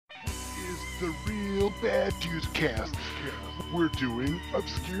the Real Bad Dudes Cast. We're doing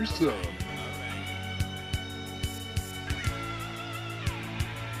Obscure Sub.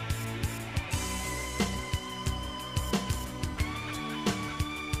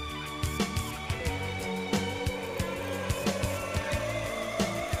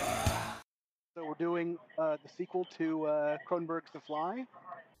 So we're doing the sequel to Cronenberg's The Fly.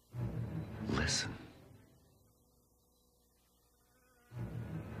 Listen.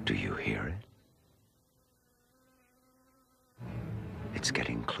 Do you hear it? It's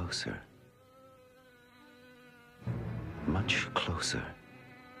getting closer. Much closer.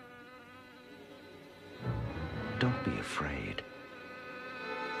 Don't be afraid.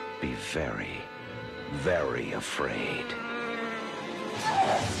 Be very, very afraid.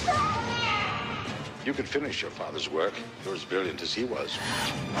 You could finish your father's work. You're as brilliant as he was.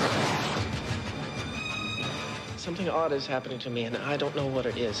 Something odd is happening to me, and I don't know what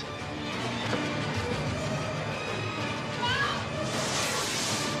it is.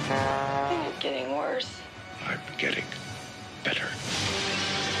 It's getting worse. I'm getting better.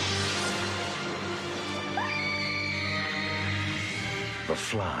 The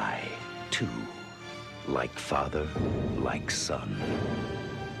Fly 2. Like father, like son.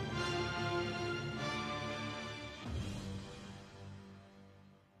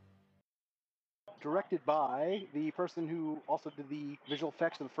 Directed by the person who also did the visual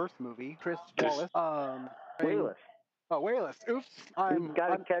effects of the first movie, Chris Chris. Wallace. Wayless. Oh, Wayless. Oops. He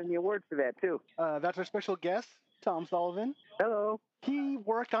got an Academy Award for that, too. That's our special guest, Tom Sullivan. Hello. He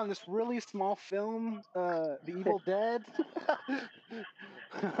worked on this really small film, The Evil Dead.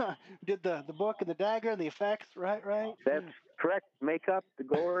 Did the book and the dagger and the effects, right? That's correct. Makeup, the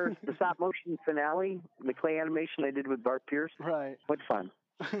gore, the stop motion finale, the clay animation I did with Bart Pierce. Right. What fun.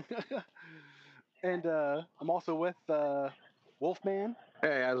 And I'm also with Wolfman.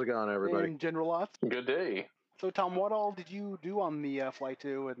 Hey, how's it going, everybody? And General Lutz. Good day. So, Tom, what all did you do on the Fly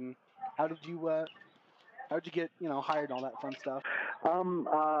 2, and how did you get hired and all that fun stuff?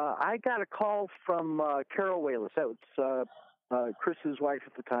 I got a call from Carol Wayless. That was Chris's wife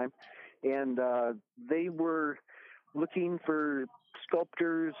at the time, and they were looking for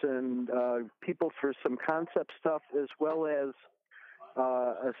sculptors and people for some concept stuff, as well as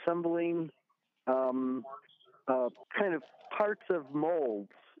assembling kind of parts of molds,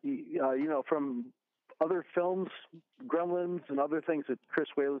 from other films, Gremlins, and other things that Chris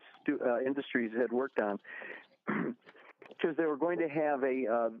Wayless Industries had worked on. Because they were going to have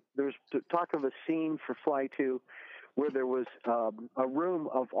there was talk of a scene for Fly 2 where there was a room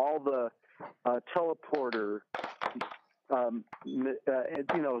of all the teleporter,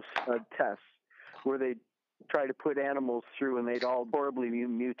 tests where they try to put animals through and they'd all horribly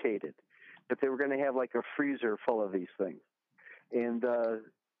mutated. But they were going to have like a freezer full of these things. And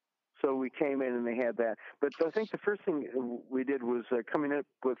so we came in and they had that. But I think the first thing we did was coming up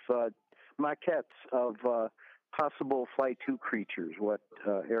with maquettes of possible Fly 2 creatures, what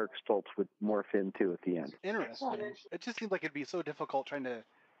Eric Stoltz would morph into at the end. Interesting. It just seems like it'd be so difficult trying to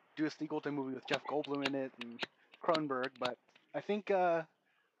do a sequel to a movie with Jeff Goldblum in it and Cronenberg, but I think, I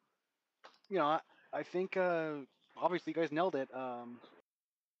think obviously you guys nailed it.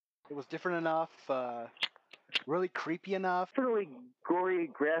 It was different enough, really creepy enough. Really gory,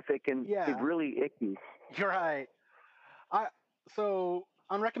 graphic, and really icky. You're right. So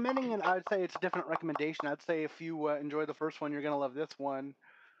on recommending it, I'd say it's a different recommendation. I'd say if you enjoy the first one, you're going to love this one.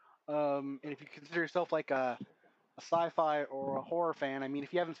 And if you consider yourself like a sci-fi or a horror fan, I mean,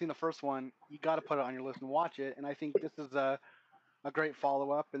 if you haven't seen the first one, you got to put it on your list and watch it. And I think this is a great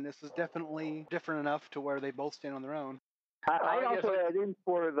follow-up, and this is definitely different enough to where they both stand on their own. I also add in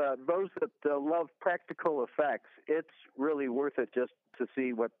for those that love practical effects, it's really worth it just to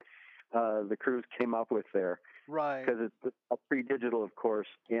see what the crews came up with there. Right. Because it's pre-digital, of course,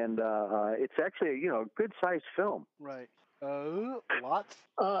 and it's actually a good-sized film. Right. Lots.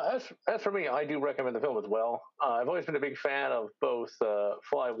 As for me, I do recommend the film as well. I've always been a big fan of both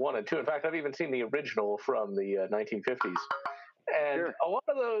Fly 1 and 2. In fact, I've even seen the original from the 1950s. And a lot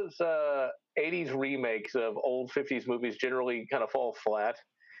of those 80s remakes of old 50s movies generally kind of fall flat.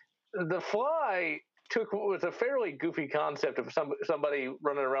 The Fly took what was a fairly goofy concept of somebody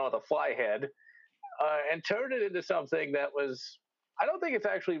running around with a fly head and turned it into something that was, I don't think it's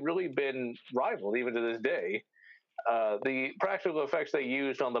actually really been rivaled even to this day. The practical effects they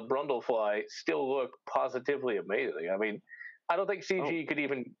used on the Brundlefly still look positively amazing. I mean, I don't think CG could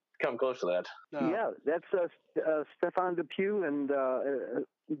even come close to that. No. Yeah, that's Stefan Depew and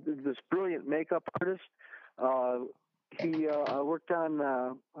this brilliant makeup artist. He worked on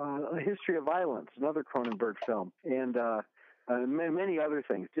A History of Violence, another Cronenberg film, and many other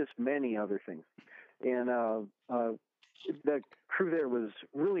things, just many other things. And the crew there was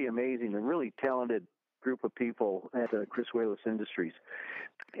really amazing, a really talented group of people at Chris Walas Industries.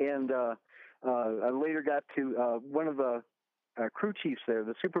 And I later got to one of the crew chiefs there,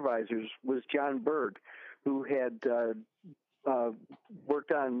 the supervisors, was John Berg, who had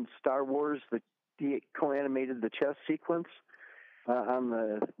worked on Star Wars. He co-animated the chess sequence on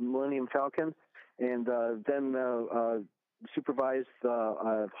the Millennium Falcon, and then supervised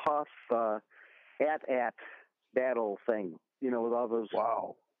the Hoth AT-AT battle thing, with all those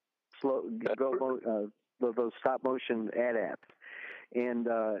those stop motion AT-ATs, and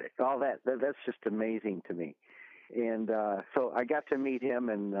all that. That's just amazing to me. And so I got to meet him,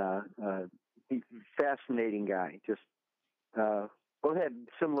 and fascinating guy. Just both had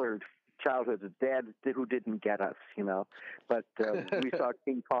similar childhoods. Dad who didn't get us, but we saw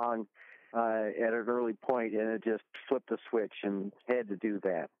King Kong at an early point, and it just flipped the switch and had to do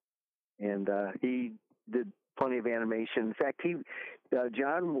that. And he did plenty of animation. In fact,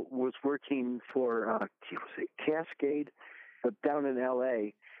 John was working for Cascade, but down in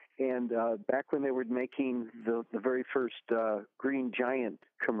L.A., and back when they were making the very first Green Giant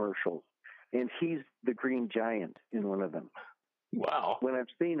commercials, and he's the Green Giant in one of them. Wow! When I've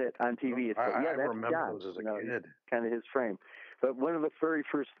seen it on TV, it's I that's remember John, those as a kid. Kind of his frame. But one of the very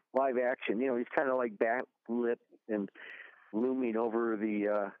first live action, he's kind of like backlit and looming over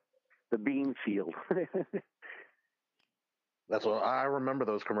the bean field. That's what I remember,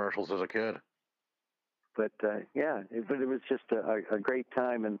 those commercials as a kid. But but it was just a great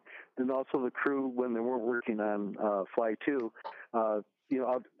time, and then also the crew when they weren't working on Fly 2,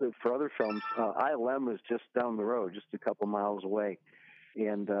 for other films, ILM was just down the road, just a couple miles away,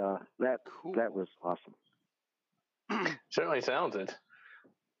 and that was awesome. Certainly sounds it.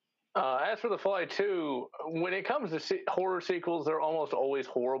 As for the Fly 2, when it comes to horror sequels, they're almost always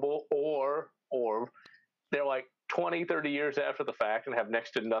horrible, or they're like 20, 30 years after the fact and have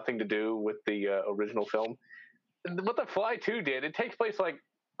next to nothing to do with the original film. What the Fly 2 did, it takes place I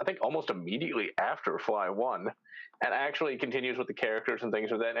think almost immediately after Fly 1, and actually continues with the characters and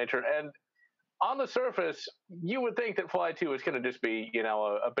things of that nature. And on the surface, you would think that Fly 2 is going to just be,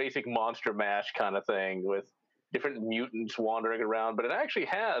 a basic monster mash kind of thing with different mutants wandering around, but it actually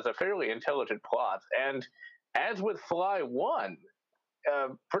has a fairly intelligent plot. And as with Fly 1,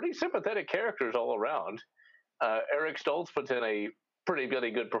 pretty sympathetic characters all around. Eric Stoltz puts in a pretty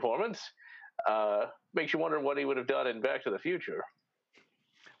good performance. Makes you wonder what he would have done in Back to the Future.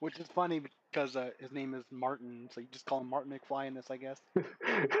 Which is funny because his name is Martin, so you just call him Martin McFly in this, I guess.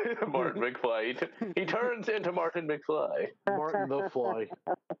 Martin McFly. He turns into Martin McFly. Martin the Fly.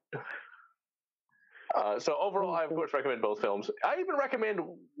 So overall, I, of course, recommend both films. I even recommend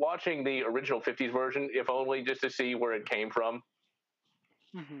watching the original 50s version, if only just to see where it came from.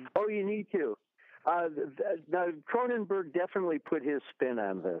 Mm-hmm. Oh, you need to. Cronenberg definitely put his spin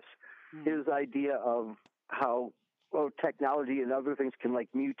on this. Mm-hmm. His idea of how technology and other things can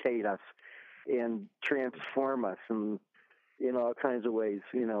mutate us and transform us and in all kinds of ways.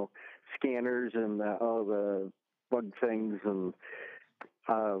 Scanners and all the bug things and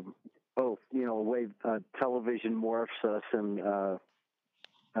the way television morphs us and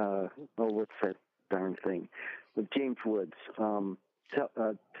what's that darn thing with James Woods? Oh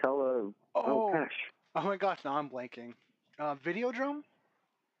my gosh, now I'm blanking. Videodrome?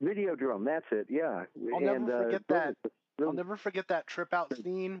 Videodrome, that's it. Yeah, I'll never forget that. I'll never forget that trip out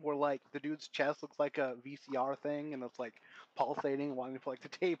scene where the dude's chest looks like a VCR thing and it's pulsating, wanting to put the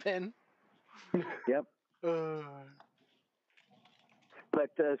tape in. Yep.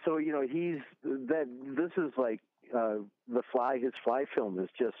 But so he's that. This is the Fly. His Fly film is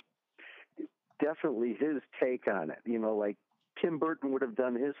just definitely his take on it. Tim Burton would have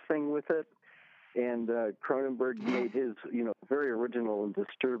done his thing with it, and Cronenberg made his very original and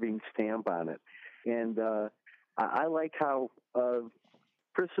disturbing stamp on it. And I like how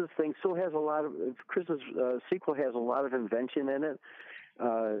Chris's thing still has a lot of Chris's sequel has a lot of invention in it.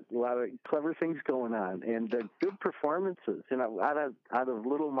 A lot of clever things going on, and good performances. Out of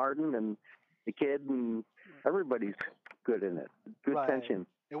Little Martin and the kid, and everybody's good in it. Good tension.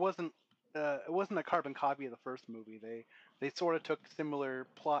 It wasn't a carbon copy of the first movie. They sort of took similar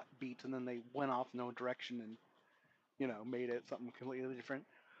plot beats and then they went off no direction and made it something completely different.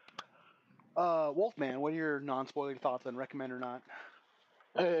 Wolfman, what are your non-spoiler thoughts on recommend or not?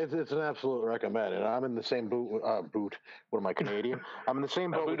 It's an absolute recommend, and I'm in the same boot. What am I, Canadian? I'm in the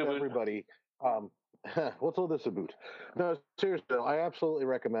same boat with everybody. What's all this about? No, seriously, I absolutely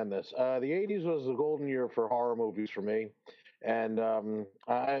recommend this. The 80s was the golden year for horror movies for me, and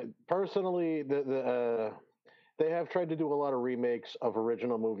I personally, the they have tried to do a lot of remakes of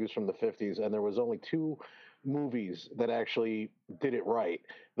original movies from the 50s, and there was only 2 movies that actually did it right.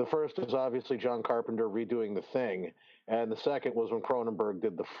 The first is obviously John Carpenter redoing The Thing, and the second was when Cronenberg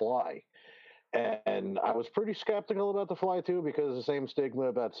did The Fly. And I was pretty skeptical about The Fly too, because of the same stigma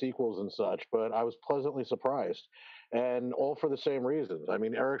about sequels and such, but I was pleasantly surprised. And all for the same reasons. I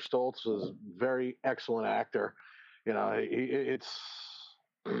mean, Eric Stoltz is a very excellent actor. You know, it's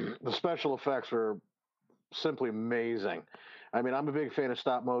the special effects were simply amazing. I mean, I'm a big fan of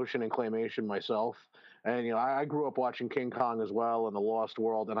stop motion and claymation myself. And, you know, I grew up watching King Kong as well and The Lost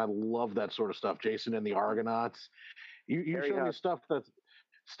World, and I love that sort of stuff. Jason and the Argonauts. You show me stuff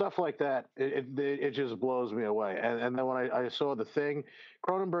like that, it just blows me away. And then when I saw The Thing,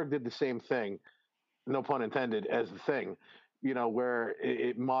 Cronenberg did the same thing, no pun intended, as The Thing, you know, where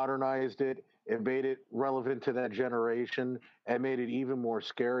it modernized it, it made it relevant to that generation, and made it even more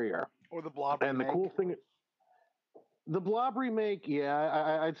scarier. Or the Blob remake. And the cool thing, the Blob remake,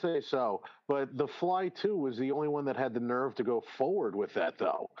 yeah, I'd say so. But The Fly 2 was the only one that had the nerve to go forward with that,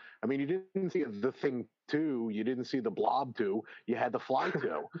 though. I mean, you didn't see The Thing 2, you didn't see The Blob 2, you had The Fly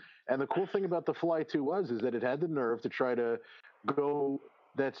 2. And the cool thing about The Fly 2 is that it had the nerve to try to go,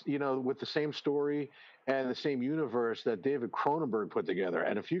 that's, you know, with the same story and the same universe that David Cronenberg put together.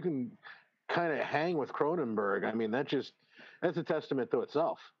 And if you can kind of hang with Cronenberg, I mean, that's a testament to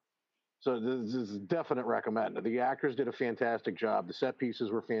itself. So this is a definite recommend. The actors did a fantastic job. The set pieces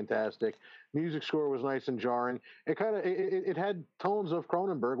were fantastic. Music score was nice and jarring. It had tones of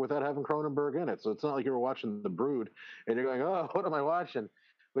Cronenberg without having Cronenberg in it. So it's not like you were watching The Brood and you're going, oh, what am I watching?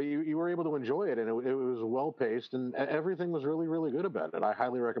 But you were able to enjoy it, and it was well paced, and everything was really, really good about it. I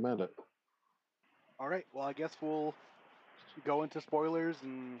highly recommend it. All right. Well, I guess we'll go into spoilers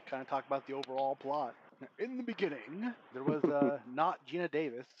and kind of talk about the overall plot. In the beginning, there was not Gina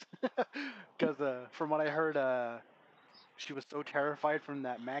Davis, because from what I heard, she was so terrified from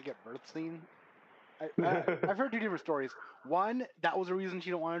that maggot birth scene. I've heard 2 different stories. One, that was the reason she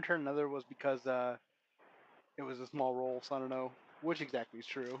didn't want to return. Another was because it was a small role, so I don't know which exactly is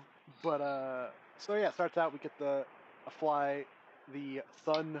true. But so yeah, it starts out, we get a Fly, the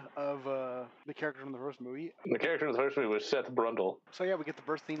son of the character from the first movie. The character in the first movie was Seth Brundle. So yeah, we get the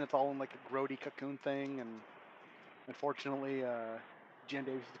birth scene. It's all in like a grody cocoon thing, and unfortunately, Gina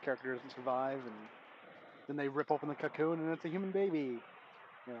Davis' character doesn't survive, and then they rip open the cocoon, and it's a human baby,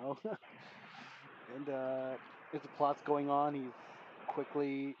 you know. And as the plot's going on, he's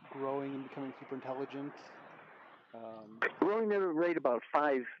quickly growing and becoming super intelligent. Growing at a rate about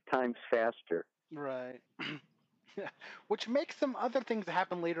 5 times faster. Right. Which makes some other things that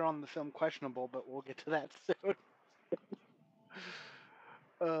happen later on in the film questionable, but we'll get to that soon.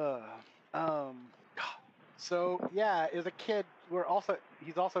 So yeah, as a kid,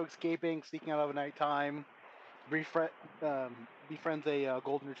 he's also escaping, sneaking out of nighttime. Befriends a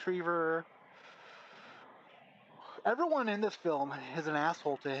golden retriever. Everyone in this film is an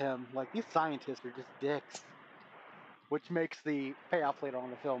asshole to him. Like, these scientists are just dicks, which makes the payoff later on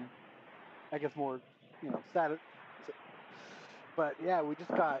in the film, I guess, more, you know, sad. But yeah, we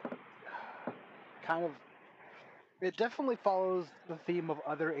just got kind of. It definitely follows the theme of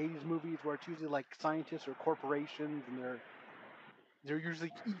other 80s movies where it's usually like scientists or corporations, and they're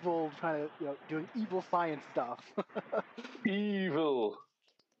usually evil, trying to, you know, doing evil science stuff. Evil.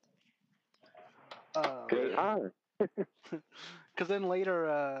 Because then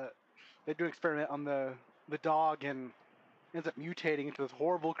later they do an experiment on the dog and ends up mutating into this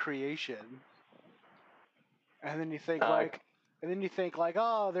horrible creation. And then you think like,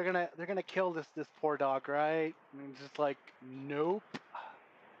 oh, they're gonna kill this poor dog, right? And it's just like, nope.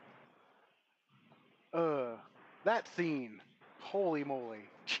 That scene, holy moly,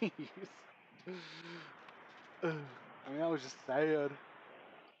 jeez. I mean, that was just sad.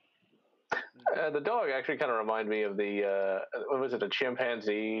 The dog actually kind of reminded me of what was it, a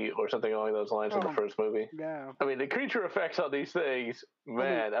chimpanzee or something along those lines in the first movie? Yeah. I mean, the creature effects on these things,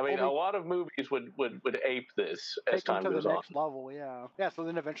 man. I mean, a lot of movies would ape this as time goes on. To the next level, yeah. Yeah, so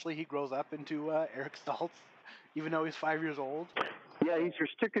then eventually he grows up into Eric Stoltz, even though he's 5 years old. Yeah, he's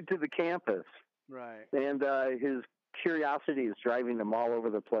restricted to the campus. Right. And his curiosity is driving him all over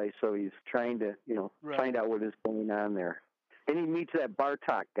the place, so he's trying to, you know, find out what is going on there. And he meets that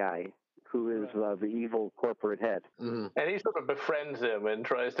Bartok guy, who is the evil corporate head. Mm-hmm. And he sort of befriends him and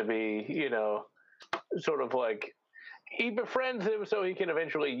tries to be, you know, sort of like, he befriends him so he can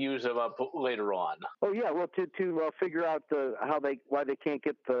eventually use him up later on. Oh yeah, well to figure out why they can't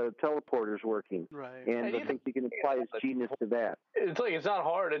get the teleporters working. Right. And I think you can apply his genius to that. It's like, it's not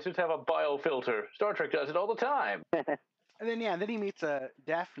hard. It's just have a biofilter. Star Trek does it all the time. And then he meets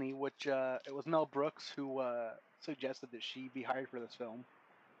Daphne, which it was Mel Brooks who suggested that she be hired for this film.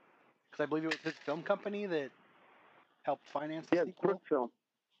 Because I believe it was his film company that helped finance the sequel. Brook Film.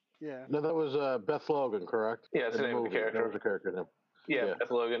 Yeah. No, that was Beth Logan, correct? Yeah, that's the name of the character. That was the character name. Yeah,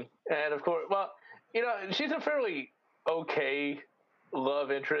 Beth Logan. And of course, well, she's a fairly okay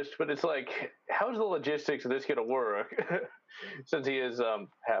love interest, but it's like, how's the logistics of this going to work? Since he is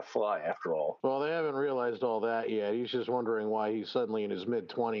half fly, after all. Well, they haven't realized all that yet. He's just wondering why he's suddenly in his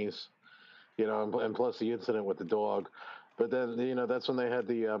mid-20s, and plus the incident with the dog. But then, that's when they had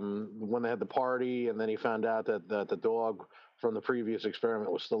the party, and then he found out that the dog from the previous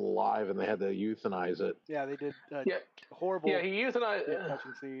experiment was still alive, and they had to euthanize it. Yeah, they did. Horrible. Yeah, he euthanized.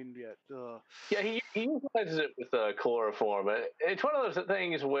 Touching scene. Yeah. Yeah, he euthanises it with chloroform. It's one of those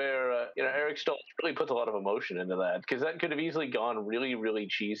things where Eric Stoltz really puts a lot of emotion into that, because that could have easily gone really, really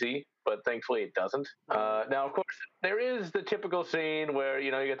cheesy, but thankfully it doesn't. Now, of course, there is the typical scene where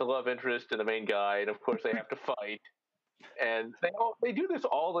you get the love interest and the main guy, and of course they have to fight. And they do this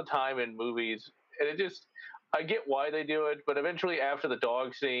all the time in movies, and I get why they do it, but eventually after the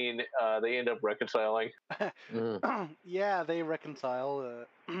dog scene, they end up reconciling. Yeah, they reconcile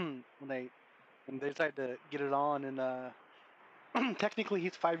when they decide to get it on, and technically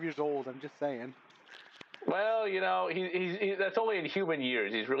he's 5 years old. I'm just saying. Well, he's that's only in human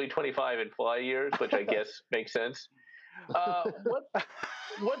years. He's really 25 in fly years, which I guess makes sense.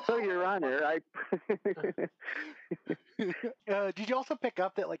 So Your Honor, did you also pick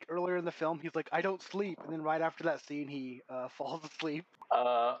up that earlier in the film he's like, I don't sleep, and then right after that scene he falls asleep?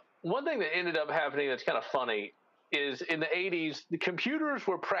 One thing that ended up happening that's kind of funny is in the 80s, the computers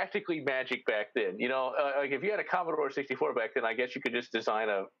were practically magic back then. Like if you had a Commodore 64 back then, I guess you could just design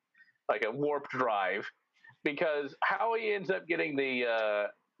a warp drive, because how he ends up getting the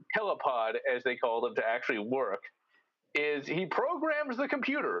telepod, as they call them, to actually work is he programs the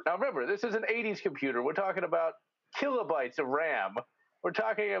computer. Now remember, this is an 80s computer. We're talking about kilobytes of RAM. We're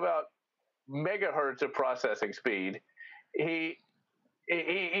talking about megahertz of processing speed. He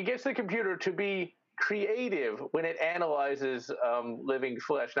gets the computer to be creative when it analyzes living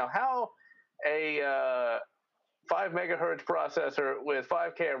flesh. Now, how a 5 megahertz processor with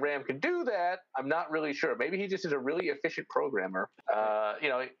 5K of RAM can do that, I'm not really sure. Maybe he just is a really efficient programmer.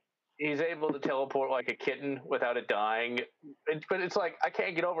 He's able to teleport like a kitten without it dying. But it's like, I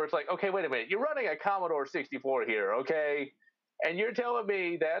can't get over. It's like, okay, wait a minute. You're running a Commodore 64 here, okay? And you're telling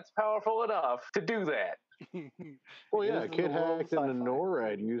me that's powerful enough to do that. Well, yeah, a kid hacked into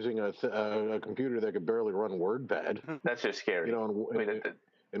NORAD using a computer that could barely run WordPad. That's just scary.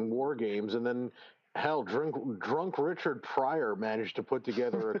 In war games. And then, hell, drunk Richard Pryor managed to put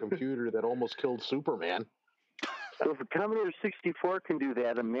together a computer that almost killed Superman. So if a Commodore 64 can do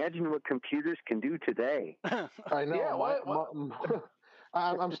that, imagine what computers can do today. I know. Yeah,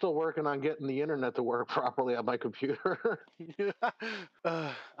 I'm still working on getting the internet to work properly on my computer.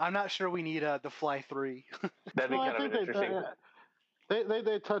 I'm not sure we need the Fly 3. That'd be kind of interesting.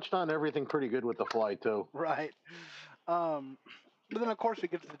 They touched on everything pretty good with the Fly too. Right. But then of course we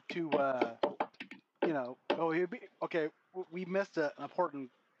get to we missed an important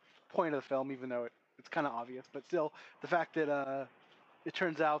point of the film, even though it's kind of obvious, but still, the fact that it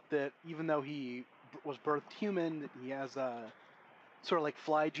turns out that even though he was birthed human, he has sort of like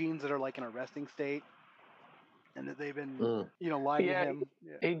fly genes that are like in a resting state, and that they've been lying to him.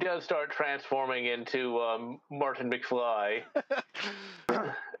 Yeah. He does start transforming into Martin McFly.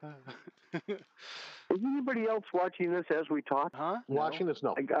 Is anybody else watching this as we talk? Watching this,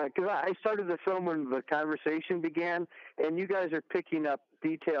 no. Because I started the film when the conversation began, and you guys are picking up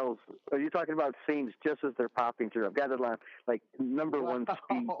details. Are you talking about scenes just as they're popping through? I've got it on number one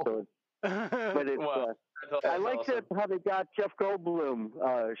speed. So but it's, I like awesome. How they got Jeff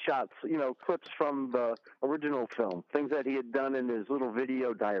Goldblum shots, clips from the original film, things that he had done in his little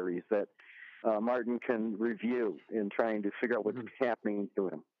video diaries that Martin can review in trying to figure out what's happening to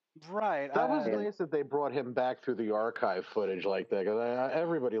him. Right. That was nice that they brought him back through the archive footage like that, because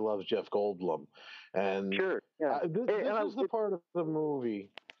everybody loves Jeff Goldblum. And sure, yeah. This is the part of the movie.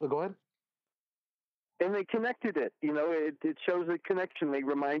 Go ahead. And they connected it. It shows a connection. They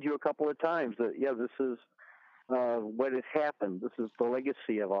remind you a couple of times that, this is what has happened. This is the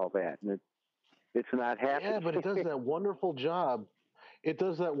legacy of all that. And it's not happening. Yeah, but it does that wonderful job. It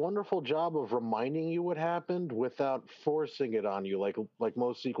does that wonderful job of reminding you what happened without forcing it on you, like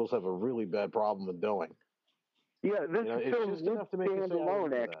most sequels have a really bad problem with doing. Yeah, this film just enough to make you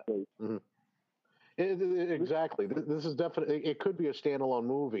alone, actually. Mm-hmm. Exactly. This is definitely. It could be a standalone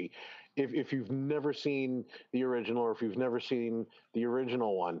movie if you've never seen the original, or if you've never seen the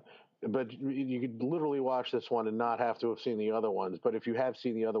original one. But you could literally watch this one and not have to have seen the other ones. But if you have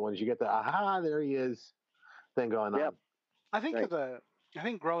seen the other ones, you get the aha, there he is. thing going on. I think I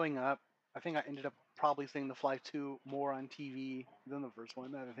think growing up, I think I ended up probably seeing The Fly 2 more on TV than the first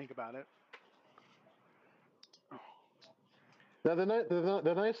one. Now that I think about it. Now,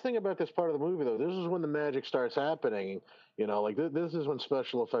 the nice thing about this part of the movie, though, this is when the magic starts happening. You know, like this is when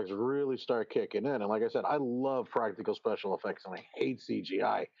special effects really start kicking in. And like I said, I love practical special effects, and I hate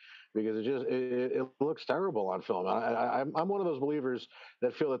CGI because it looks terrible on film. I'm one of those believers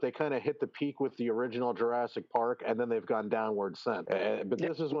that feel that they kind of hit the peak with the original Jurassic Park, and then they've gone downward since. But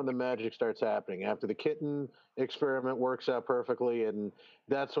this is when the magic starts happening after the kitten experiment works out perfectly, and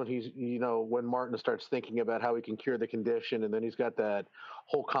that's when when Martin starts thinking about how he can cure the condition, and then he's got that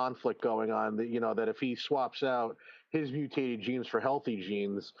whole conflict going on that that if he swaps out his mutated genes for healthy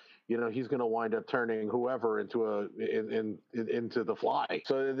genes, he's going to wind up turning whoever into the Fly.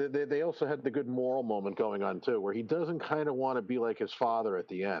 So they also had the good moral moment going on too, where he doesn't kind of want to be like his father at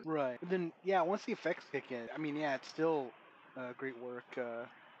the end. Right. But then once the effects kick in, I mean, it's still great work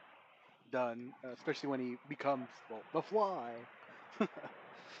done, especially when he becomes the Fly.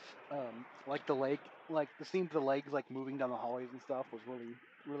 Like the leg, like the scenes of the legs like moving down the hallways and stuff was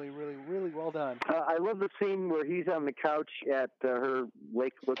really well done. I love the scene where he's on the couch at her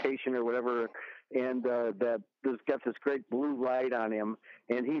lake location or whatever, and that there's got this great blue light on him,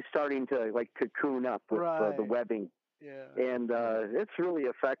 and he's starting to like cocoon up with the webbing. Yeah. And it's really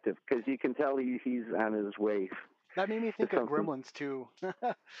effective because you can tell he's on his way. That made me think of Gremlins too,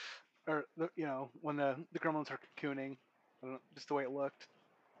 or when the Gremlins are cocooning, just the way it looked.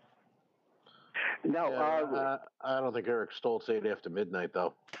 No, I don't think Eric Stoltz ate after midnight,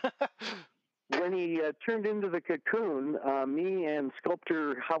 though. When he turned into the cocoon, me and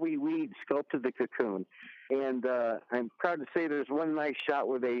sculptor Howie Weed sculpted the cocoon. And I'm proud to say there's one nice shot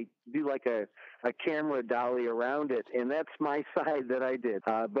where they do like a camera dolly around it, and that's my side that I did.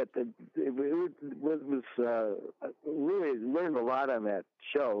 But it was really learned a lot on that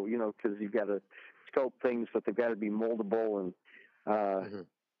show, because you've got to sculpt things, but they've got to be moldable and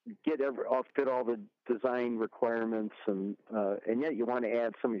fit all the design requirements, and yet you want to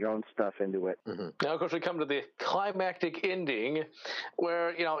add some of your own stuff into it. Mm-hmm. Now, of course, we come to the climactic ending,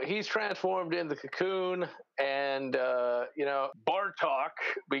 where he's transformed in the cocoon, and Bartok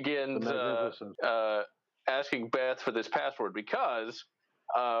begins asking Beth for this password because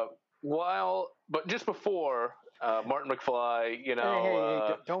just before. Martin McFly,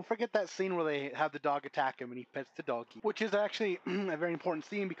 Hey, don't forget that scene where they have the dog attack him and he pets the doggy, which is actually a very important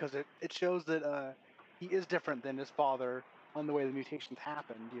scene because it shows that he is different than his father on the way the mutations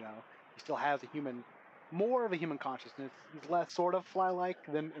happened. He still has more of a human consciousness. He's less sort of fly-like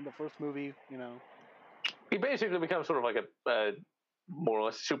than in the first movie. He basically becomes sort of like a more or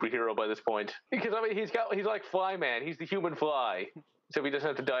less superhero by this point because he's like Flyman. He's the human fly, so he doesn't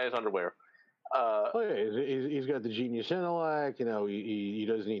have to dye his underwear. He's got the genius intellect. He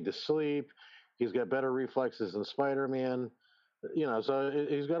doesn't need to sleep. He's got better reflexes than Spider-Man. So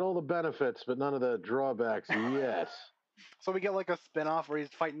he's got all the benefits, but none of the drawbacks yet. So we get like a spin-off where he's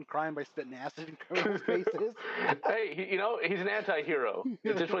fighting crime by spitting acid in criminals' faces. Hey, he's an anti-hero.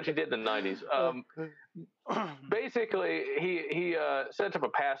 It's just what you did in the 90s. Basically, he sets up a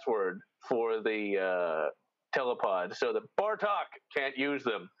password for the telepod so that Bartok can't use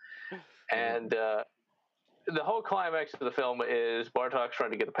them. And the whole climax of the film is Bartok's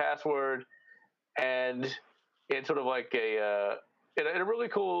trying to get the password, and it's sort of like in a really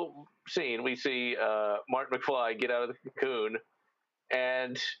cool scene, we see Martin McFly get out of the cocoon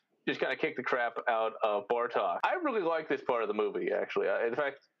and just kind of kick the crap out of Bartok. I really like this part of the movie, actually. In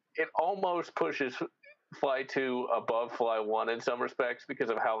fact, it almost pushes Fly 2 above Fly 1 in some respects because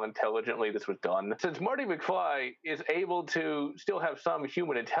of how intelligently this was done. Since Marty McFly is able to still have some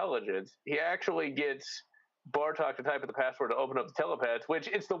human intelligence, he actually gets Bartok to type in the password to open up the telepads, which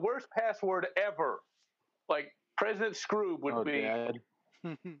it's the worst password ever. Like, President Scroob would be... Dad.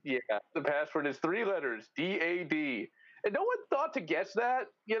 Yeah, the password is 3 letters, D-A-D. And no one thought to guess that,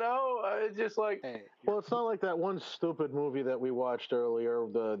 It's just like... Well, it's not like that one stupid movie that we watched earlier,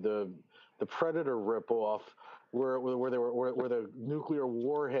 the Predator ripoff, where the nuclear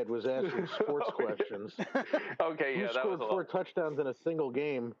warhead was asking sports questions. Okay, Who scored 4 touchdowns in a single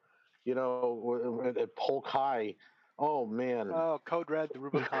game? At Polk High. Oh man. Oh, Code Red, the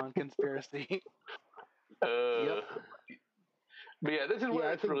Rubicon conspiracy. Yep. But yeah, this is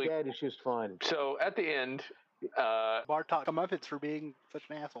where it's really. Dad is just fine. So at the end, Bartok comeuppance for being such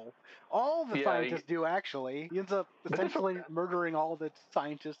an asshole. All the scientists do actually. He ends up essentially murdering all the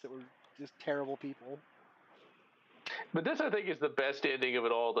scientists that were just terrible people. But this, I think, is the best ending of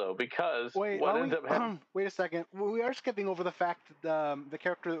it all, though, because wait a second. We are skipping over the fact that the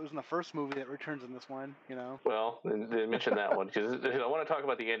character that was in the first movie that returns in this one, you know. Well, then mention that one, because I want to talk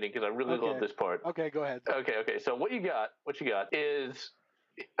about the ending, because I really love this part. Okay, go ahead. Okay. So what you got is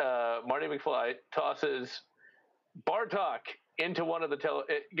Marty McFly tosses Bartok into one of the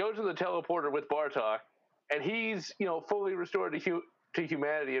goes to the teleporter with Bartok, and he's fully restored to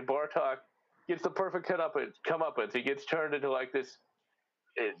humanity, and Bartok gets the perfect comeuppance. He gets turned into like this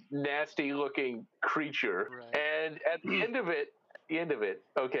nasty looking creature, right. And at the end of it, and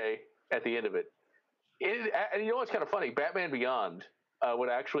you know what's kind of funny? Batman Beyond would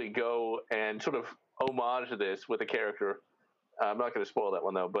actually go and sort of homage this with a character. I'm not going to spoil that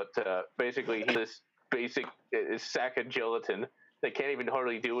one though, but basically he's this basic sack of gelatin that can't even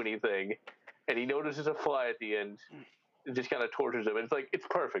hardly do anything, and he notices a fly at the end. It just kind of tortures him. It's like, it's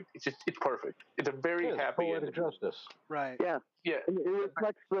perfect. It's perfect. It's a very happy end. Justice. Right. Yeah. And it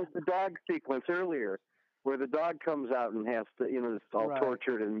reflects the dog sequence earlier, where the dog comes out and has to, it's all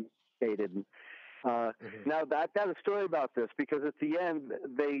tortured and mutated. Now, I've got a story about this, because at the end,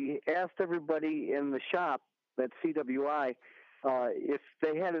 they asked everybody in the shop at CWI if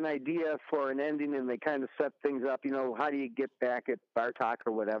they had an idea for an ending, and they kind of set things up, how do you get back at Bartok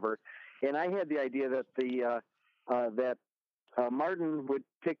or whatever. And I had the idea that that Martin would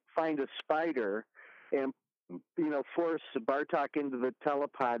find a spider and force Bartok into the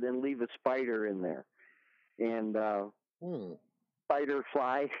telepod and leave a spider in there, and spider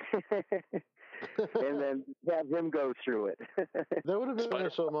fly, and then have him go through it. That would have been a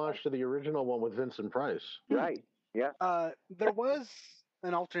homage to the original one with Vincent Price. Right. Yeah. There was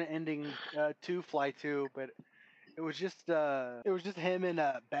an alternate ending to Fly 2, but it was just him and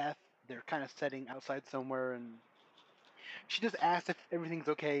Beth. They're kind of setting outside somewhere, and she just asks if everything's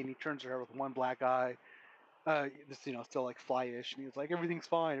okay, and he turns to her with one black eye. Still like fly-ish, and he's like, everything's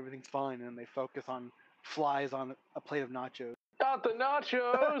fine, and they focus on flies on a plate of nachos. Not the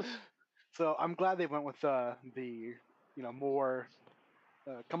nachos! So I'm glad they went with the more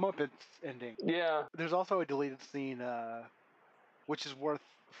comeuppance ending. Yeah. There's also a deleted scene, which is worth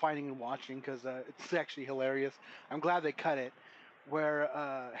finding and watching, because it's actually hilarious. I'm glad they cut it, where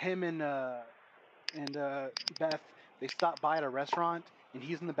him and Beth, they stop by at a restaurant, and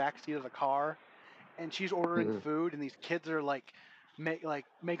he's in the back seat of the car, and she's ordering food, and these kids are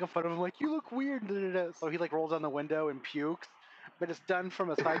making fun of him, like, you look weird. So he rolls down the window and pukes, but it's done from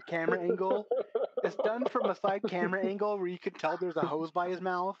a side camera angle. It's done from a side camera angle where you can tell there's a hose by his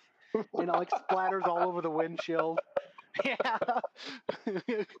mouth, and it splatters all over the windshield. Yeah.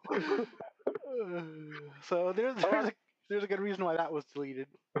 So there's a good reason why that was deleted.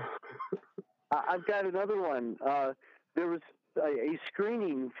 I've got another one. There was a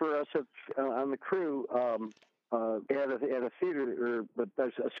screening for us on the crew at a theater, but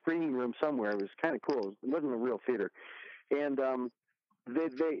there's a screening room somewhere. It was kind of cool. It wasn't a real theater, and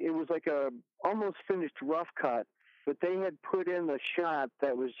it was like a almost finished rough cut, but they had put in a shot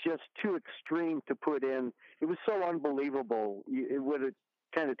that was just too extreme to put in. It was so unbelievable. It would have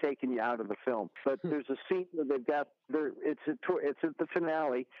kind of taken you out of the film. But there's a scene where they've got there. It's at the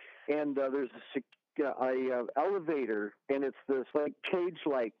finale, and there's a elevator, and it's this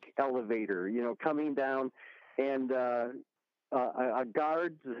cage-like elevator, coming down, and a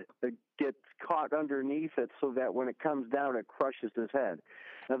guard gets caught underneath it, so that when it comes down, it crushes his head.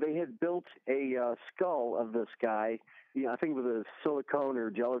 Now, they had built a skull of this guy, I think with a silicone or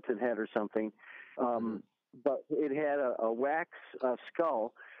gelatin head or something, but it had a wax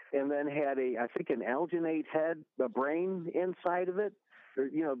skull, and then had I think an alginate head, a brain inside of it, or,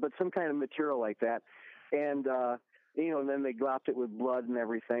 but some kind of material like that. And, and then they glopped it with blood and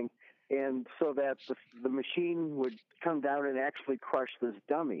everything. And so that the machine would come down and actually crush this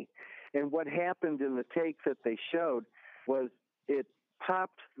dummy. And what happened in the take that they showed was it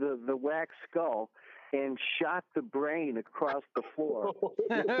popped the wax skull and shot the brain across the floor.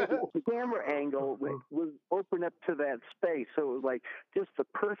 The camera angle was open up to that space, so it was just the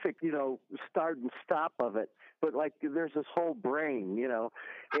perfect, start and stop of it. But there's this whole brain, and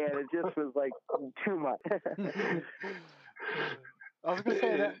it just was too much. I was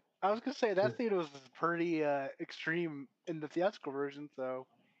gonna say that scene was pretty extreme in the theatrical version, so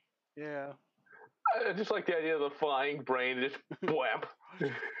yeah. I just like the idea of the flying brain just whap.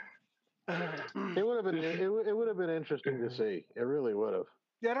 It would have been interesting to see. It really would have.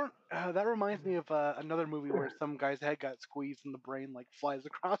 Yeah, that reminds me of another movie where some guy's head got squeezed and the brain flies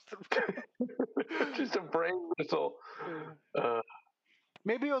across the room. Just a brain whistle.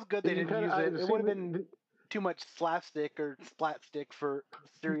 Maybe it was good they didn't use it. It would have been. too much slapstick or splatstick for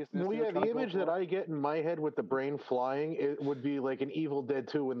seriousness. Well, yeah, the image that I get in my head with the brain flying, it would be like an Evil Dead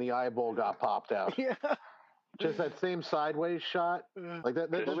 2 when the eyeball got popped out. Yeah. Just that same sideways shot. Like that's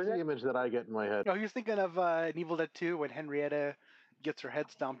the image that I get in my head. No, he was thinking of an Evil Dead 2 when Henrietta gets her head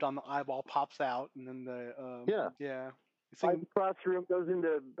stomped on, the eyeball pops out, and then the yeah. Right across the room goes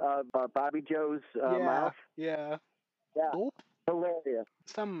into Bobby Joe's mouth. Yeah. Nope. Hilarious.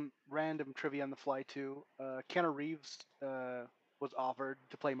 Some random trivia on The Fly 2. Keanu Reeves was offered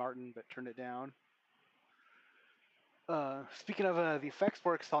to play Martin, but turned it down. Speaking of the effects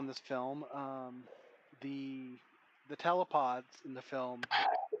works on this film, the telepods in the film,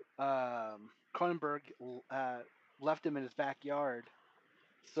 Cronenberg left them in his backyard.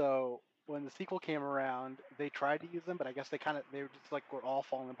 So when the sequel came around, they tried to use them, but I guess they were just like were all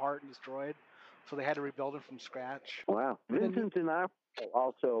falling apart and destroyed. So they had to rebuild them from scratch. Wow. Vincent D'Onofrio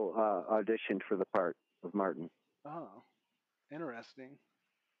also auditioned for the part of Martin. Oh, interesting.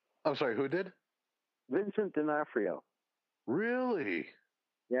 I'm sorry, who did? Vincent D'Onofrio. Really?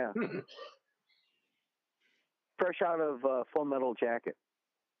 Yeah. Fresh out of Full Metal Jacket.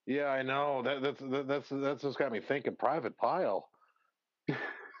 Yeah, I know. That's just got me thinking. Private Pile.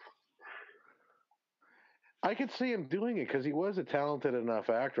 I could see him doing it because he was a talented enough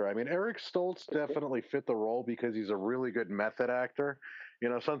actor. I mean, Eric Stoltz definitely fit the role because he's a really good method actor. You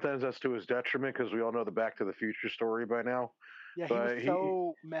know, sometimes that's to his detriment because we all know the Back to the Future story by now. Yeah, he was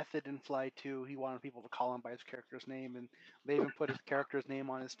so method in Fly 2. He wanted people to call him by his character's name, and they even put his character's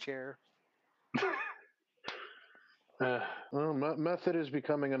name on his chair. Well, method is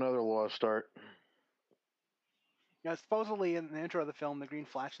becoming another lost art. Yeah, supposedly in the intro of the film, the green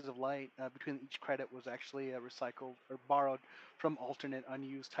flashes of light between each credit was actually recycled or borrowed from alternate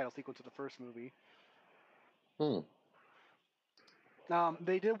unused title sequence of the first movie.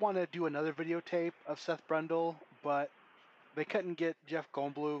 They did want to do another videotape of Seth Brundle, but they couldn't get Jeff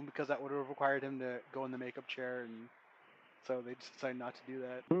Goldblum because that would have required him to go in the makeup chair, and so they just decided not to do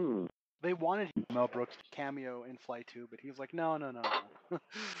that. They wanted Mel Brooks to cameo in Fly 2, but he was like, no.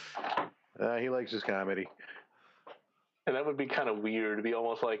 He likes his comedy. And that would be kind of weird. It'd be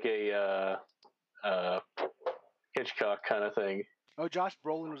almost like a Hitchcock kind of thing. Oh, Josh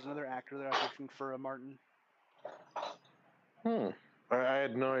Brolin was another actor that I was looking for Martin. I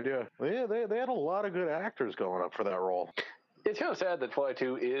had no idea. Yeah, they had a lot of good actors going up for that role. It's kind of sad that Fly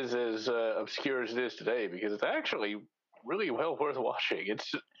 2 is as obscure as it is today because it's actually really well worth watching.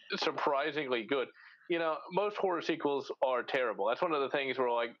 It's surprisingly good. You know, most horror sequels are terrible. That's one of the things where,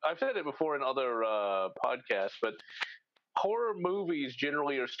 like, I've said it before in other podcasts, but horror movies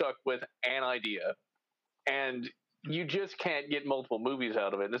generally are stuck with an idea, and you just can't get multiple movies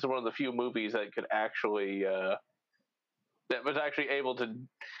out of it. This is one of the few movies that could actually that was actually able to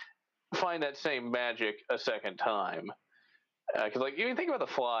find that same magic a second time. Because, like, you think about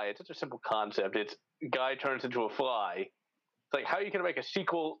The Fly, it's such a simple concept. It's guy turns into a fly. It's like, how are you going to make a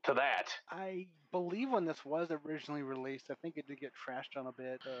sequel to that? I believe when this was originally released, I think it did get trashed on a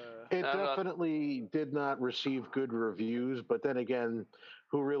bit. It definitely did not receive good reviews, but then again,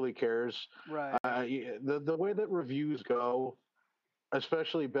 who really cares? Right. The way that reviews go,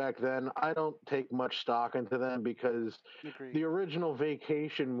 especially back then, I don't take much stock into them because the original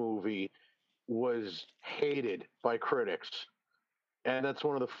Vacation movie was hated by critics. And that's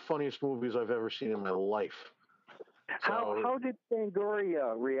one of the funniest movies I've ever seen in my life. How did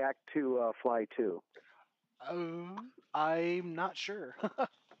Fangoria react to Fly 2? I'm not sure. I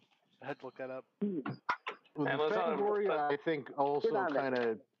had to look that up. Fangoria, I think, also kind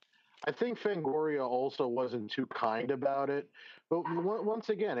of... I think Fangoria also wasn't too kind about it. But once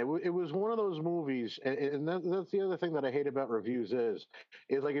again, it was one of those movies, and that's the other thing that I hate about reviews is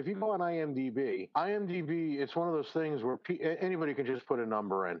like if you go on IMDb, it's one of those things where anybody can just put a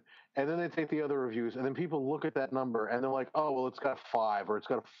number in, and then they take the other reviews, and then people look at that number, and they're like, oh, well, it's got 5 or it's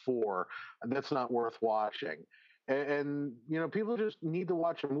got a 4, and that's not worth watching. And you know, people just need to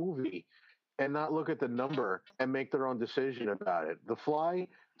watch a movie and not look at the number and make their own decision about it. The Fly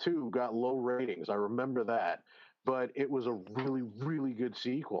 2 got low ratings. I remember that. But it was a really, really good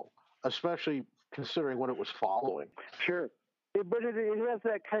sequel, especially considering what it was following. Sure. But it has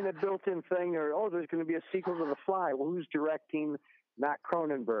that kind of built-in thing, or, there's going to be a sequel to The Fly. Well, who's directing? Not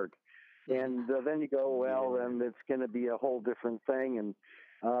Cronenberg. And then you go, well, then it's going to be a whole different thing. And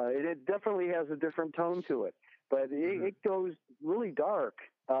it definitely has a different tone to it. But it goes really dark,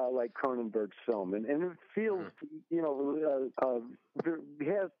 like Cronenberg's film. And it feels,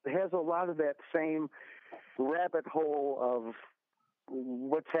 has a lot of that same rabbit hole of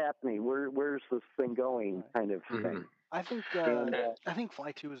what's happening, where's this thing going kind of thing. I think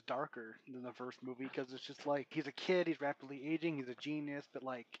Fly 2 is darker than the first movie because it's just like he's a kid, he's rapidly aging, he's a genius, but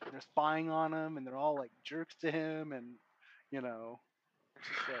like they're spying on him and they're all like jerks to him, and it's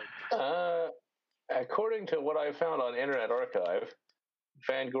just like. According to what I found on Internet Archive,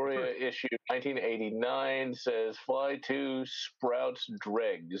 Fangoria issue 1989 says Fly 2 sprouts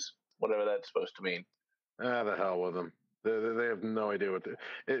dregs, whatever that's supposed to mean. The hell with them. They have no idea what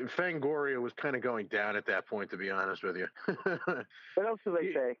Fangoria was kind of going down at that point, to be honest with you. What else do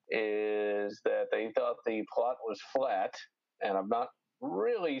they say? Is that they thought the plot was flat, and I'm not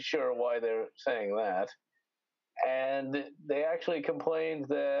really sure why they're saying that. And they actually complained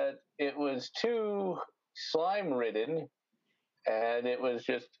that it was too slime-ridden, and it was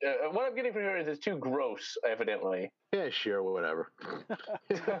just... what I'm getting from here is it's too gross, evidently. Yeah, sure, whatever.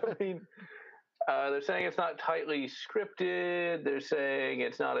 I mean... they're saying it's not tightly scripted. They're saying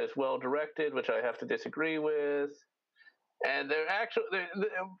it's not as well directed, which I have to disagree with. And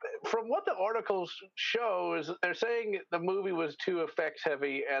from what the articles show, is they're saying the movie was too effects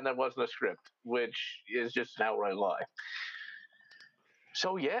heavy and there wasn't a script, which is just an outright lie.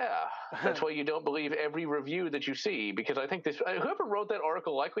 So yeah, that's why you don't believe every review that you see, because I think whoever wrote that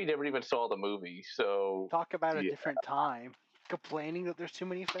article likely never even saw the movie. So talk about a different time, complaining that there's too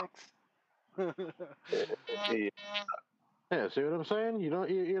many effects. Yeah, see what I'm saying? You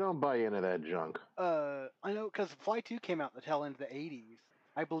don't buy into that junk. I know, because Fly 2 came out the tail end of the 80s.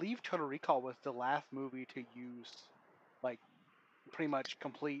 I believe Total Recall was the last movie to use, like, pretty much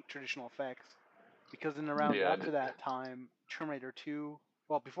complete traditional effects. Because in around after that time, Terminator 2,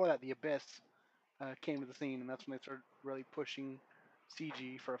 well, before that, The Abyss came to the scene, and that's when they started really pushing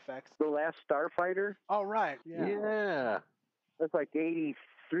CG for effects. The Last Starfighter? Oh, right. Yeah. That's like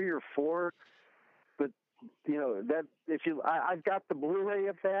 83 or 4. But, that I've got the Blu-ray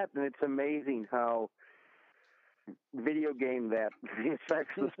of that, and it's amazing how video game that the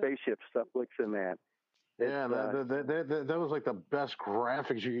effects of the spaceship stuff looks in that. Yeah, that was like the best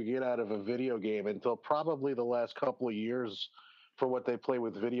graphics you could get out of a video game until probably the last couple of years for what they play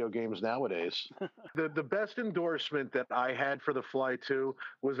with video games nowadays. The best endorsement that I had for The Fly 2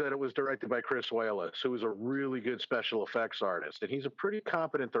 was that it was directed by Chris Walas, who is a really good special effects artist, and he's a pretty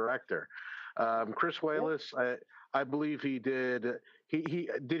competent director. Chris Walas, I believe he did.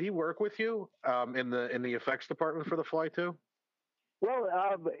 Did he work with you in the effects department for The Fly 2? Well,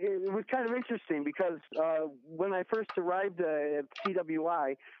 it was kind of interesting because when I first arrived at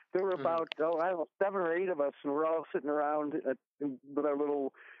CWI, there were about, 7 or 8 of us, and we're all sitting around with our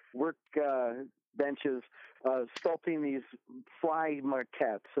little work benches sculpting these fly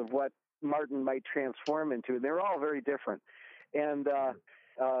maquettes of what Martin might transform into. And they were all very different. And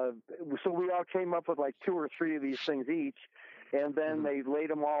so we all came up with like 2 or 3 of these things each. And then they laid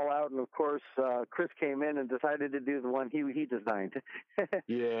them all out, and of course, Chris came in and decided to do the one he designed.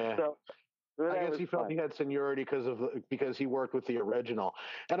 Yeah. So I guess he felt he had seniority because he worked with the original.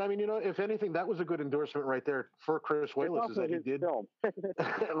 And I mean, if anything, that was a good endorsement right there for Chris Walas, is that he did. Film.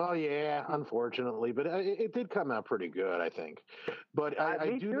 Well, yeah, unfortunately, but it did come out pretty good, I think. But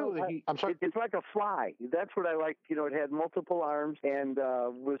I do know that I'm sorry. It's like a fly. That's what I liked. It had multiple arms and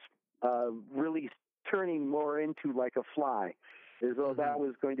was really turning more into like a fly, as though that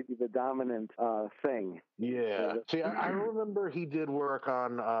was going to be the dominant thing. Yeah. See, I remember he did work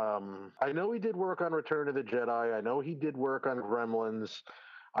on, I know he did work on Return of the Jedi. I know he did work on Gremlins.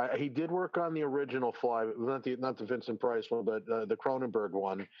 He did work on the original Fly, not the Vincent Price one, but the Cronenberg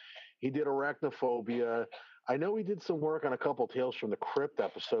one. He did Arachnophobia. I know he did some work on a couple Tales from the Crypt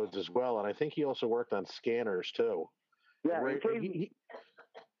episodes as well, and I think he also worked on Scanners too. Yeah,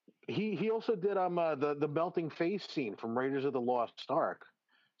 He also did the melting face scene from Raiders of the Lost Ark.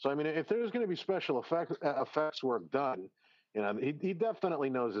 So I mean, if there's going to be special effects work done, he definitely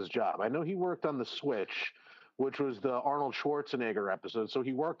knows his job. I know he worked on The Switch, which was the Arnold Schwarzenegger episode. So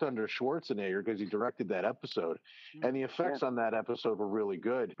he worked under Schwarzenegger because he directed that episode, and the effects on that episode were really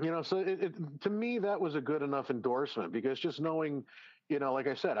good. So to me that was a good enough endorsement, because just knowing. Like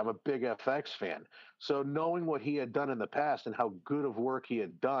I said, I'm a big FX fan. So knowing what he had done in the past and how good of work he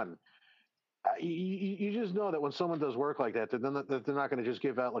had done, you just know that when someone does work like that, they're not going to just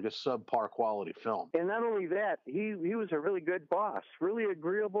give out like a subpar quality film. And not only that, he was a really good boss, really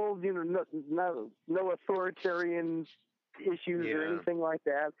agreeable, no authoritarian issues or anything like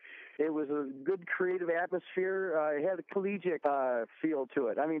that. It was a good creative atmosphere. It had a collegiate feel to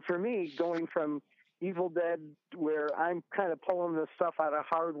it. I mean, for me, going from Evil Dead, where I'm kind of pulling the stuff out of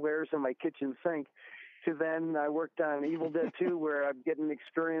hardwares in my kitchen sink, to then I worked on Evil Dead 2, where I'm getting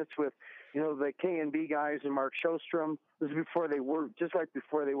experience with, the K&B guys and Mark Shostrom. This is just right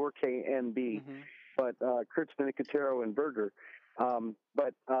before they were K&B. but Kurtz, Nicotero, and Berger.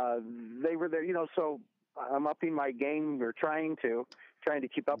 But they were there, so I'm upping my game, or trying to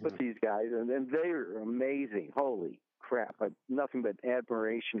keep up with these guys, and they're amazing. Holy crap! Nothing but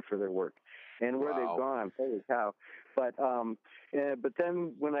admiration for their work and where they've gone. Holy cow! But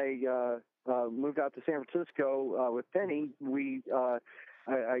then when I moved out to San Francisco with Penny,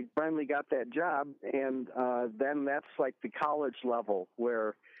 I finally got that job, and then that's like the college level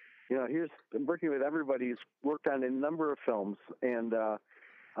where, here's working with everybody who's worked on a number of films, and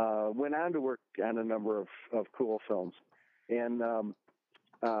went on to work on a number of cool films. And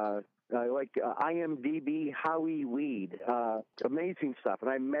like IMDb Howie Weed, amazing stuff. And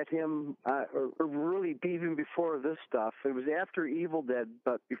I met him really even before this stuff. It was after Evil Dead,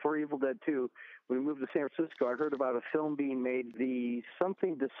 but before Evil Dead 2. When we moved to San Francisco, I heard about a film being made,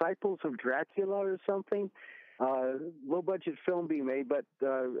 Disciples of Dracula or something. Low budget film being made, but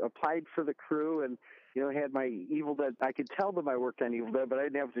applied for the crew, and had my Evil Dead. I could tell them I worked on Evil Dead, but I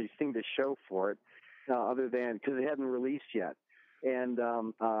didn't have anything to show for it, other than because it hadn't released yet. And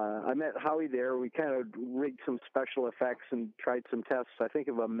I met Howie there. We kind of rigged some special effects and tried some tests. I think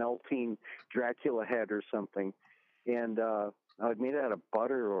of a melting Dracula head or something, and I made it out of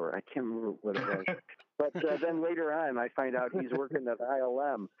butter, or I can't remember what it was. But then later on, I find out he's working at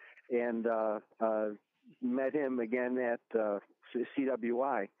ILM, and met him again at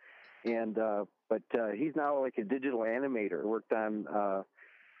CWI, and but he's now like a digital animator. Worked on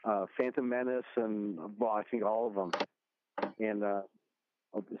Phantom Menace and I think all of them, and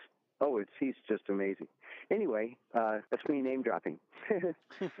he's just amazing. Anyway, that's me name dropping.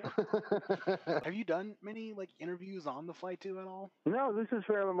 Have you done many interviews on The Fly 2 at all? No, this is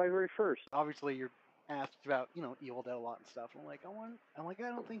my very first. Obviously, you're asked about Evil Dead a lot and stuff. And I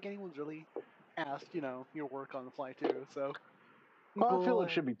don't think anyone's really asked your work on The Fly 2. So I feel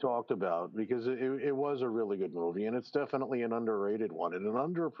it should be talked about because it was a really good movie, and it's definitely an underrated one and an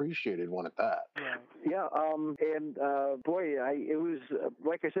underappreciated one at that. Right. Yeah, and boy, it was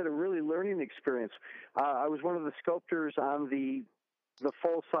like I said, a really learning experience. I was one of the sculptors on the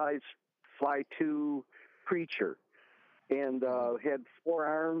full-size Fly 2 creature, and had 4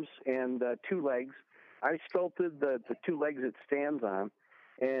 arms and 2 legs. I sculpted the 2 legs it stands on,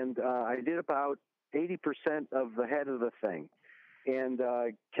 and I did about 80% of the head of the thing. And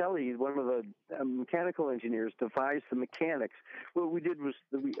Kelly, one of the mechanical engineers, devised the mechanics. What we did was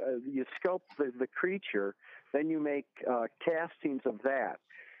you sculpt the creature, then you make castings of that,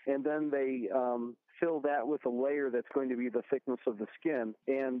 and then they fill that with a layer that's going to be the thickness of the skin,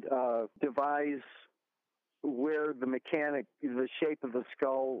 and devise where the shape of the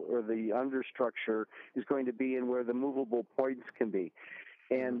skull or the understructure is going to be, and where the movable points can be.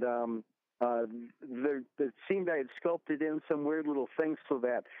 And it seemed I had sculpted in some weird little things so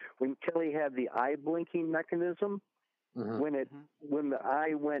that when Kelly had the eye blinking mechanism, when the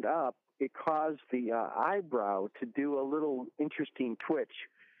eye went up, it caused the eyebrow to do a little interesting twitch,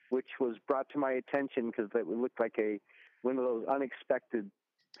 which was brought to my attention because it looked like one of those unexpected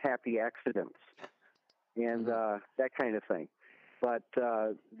happy accidents, and that kind of thing. But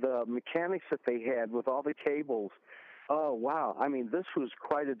the mechanics that they had with all the cables, oh wow! I mean, this was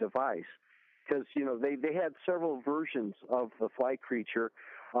quite a device. Because they had several versions of the fly creature.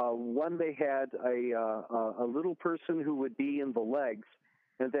 One, they had a little person who would be in the legs,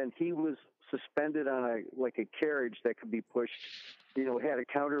 and then he was suspended on a carriage that could be pushed. Had a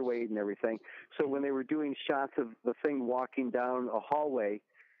counterweight and everything. So when they were doing shots of the thing walking down a hallway,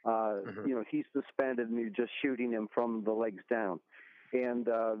 he's suspended and you're just shooting him from the legs down. And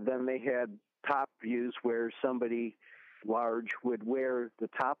then they had top views where somebody large would wear the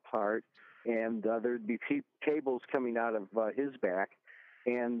top part, and there'd be cables coming out of his back,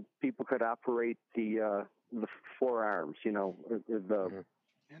 and people could operate the forearms, those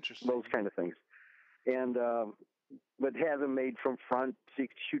kind of things. And but have them made from front, so you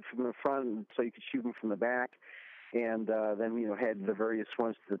could shoot from the front, so you could shoot them from the back, and then had the various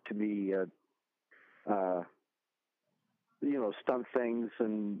ones to be stunt things,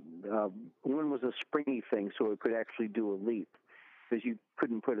 and one was a springy thing, so it could actually do a leap, because you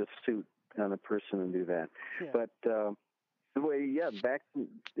couldn't put a suit on a person and do that. Yeah. But back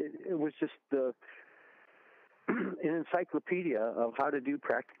it was just an encyclopedia of how to do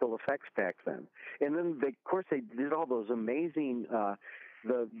practical effects back then. And then of course they did all those amazing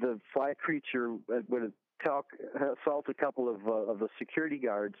the fly creature would assault a couple of the security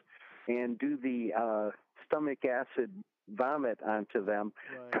guards and do the stomach acid vomit onto them,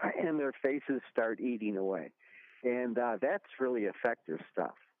 right. And their faces start eating away. And that's really effective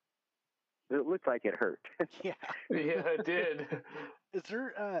stuff. It looked like it hurt. Yeah. Yeah, it did. Is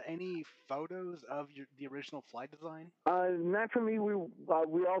there any photos of the original fly design? Not for me. We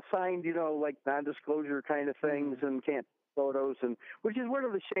all signed, like non-disclosure kind of things, and can't photos, and which is one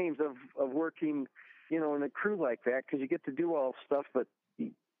of the shames of working, in a crew like that, because you get to do all stuff, but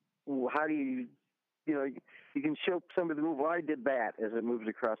how do you, you can show somebody the move. Well, I did that as it moves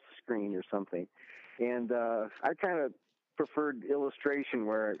across the screen or something, and I kind of preferred illustration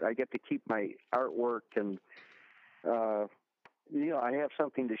where I get to keep my artwork and I have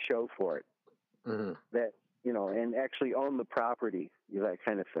something to show for it. Mm-hmm. That and actually own the property, that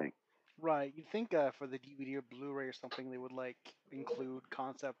kind of thing. Right. You'd think for the DVD or Blu-ray or something, they would include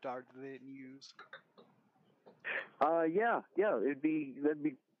concept art that they didn't use. Yeah. That'd be.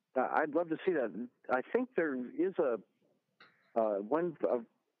 I'd love to see that. I think there is a one.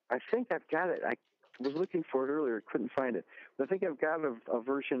 I think I've got it. I was looking for it earlier, couldn't find it. But I think I've got a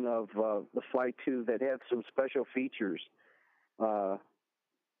version of the Fly 2 that had some special features. Boy.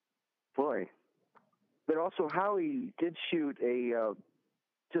 But also Howie did shoot a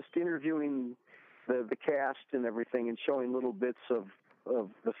just interviewing the cast and everything and showing little bits of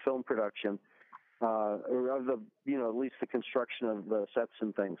the film production, or of the at least the construction of the sets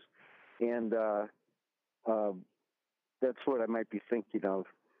and things, and that's what I might be thinking of.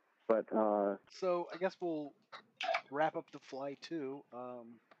 But so I guess we'll wrap up the Fly 2.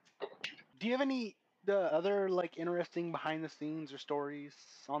 Do you have any other interesting behind the scenes or stories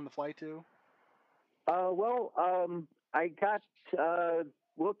on the Fly 2? I got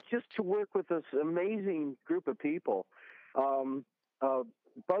just to work with this amazing group of people.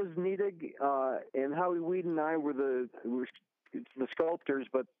 Buzz Nedig and Howie Weed and I were the sculptors,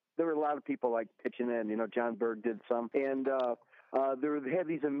 but there were a lot of people pitching in. John Berg did some, and they had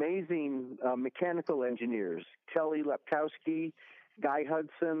these amazing mechanical engineers: Kelly Lepkowski, Guy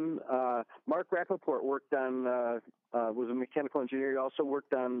Hudson, Mark Rappaport worked on. Was a mechanical engineer. He also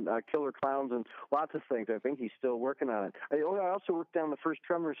worked on Killer Clowns and lots of things. I think he's still working on it. I also worked on the first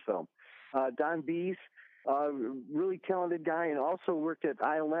Tremors film. Don Bees, really talented guy, and also worked at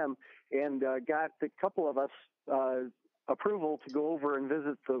ILM and got a couple of us approval to go over and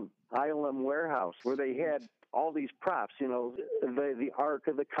visit the ILM warehouse where they had all these props, the Ark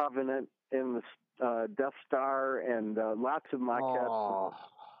of the Covenant and the Death Star and lots of maquettes,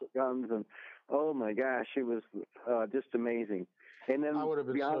 guns, and oh my gosh, it was just amazing. And then I would have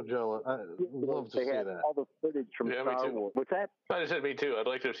been so jealous. I'd love to see that. All the footage from Star Wars. What's that? I just said me too. I'd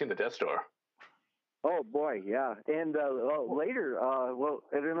like to have seen the Death Star. Oh boy, yeah. And later,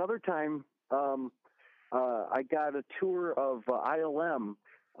 at another time, I got a tour of ILM.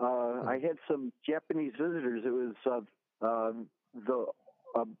 I had some Japanese visitors. It was the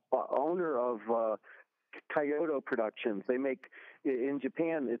owner of Kyoto Productions. They make in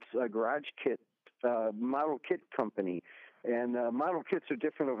Japan. It's a garage kit, model kit company, and model kits are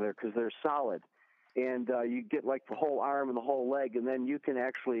different over there because they're solid, and you get the whole arm and the whole leg, and then you can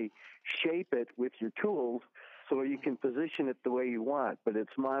actually shape it with your tools so you can position it the way you want. But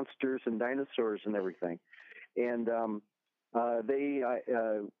it's monsters and dinosaurs and everything, and my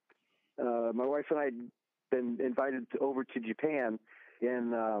wife and I had been invited over to Japan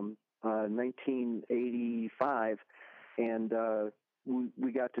in 1985, and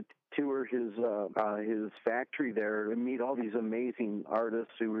we got to tour his factory there and meet all these amazing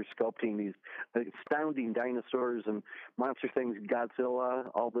artists who were sculpting these astounding dinosaurs and monster things, Godzilla,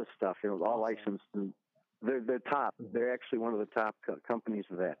 all this stuff. All licensed, and they're top. They're actually one of the top companies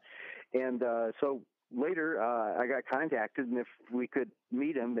of that. And so later, I got contacted, and if we could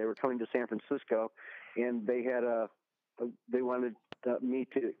meet him, they were coming to San Francisco, and they had they wanted me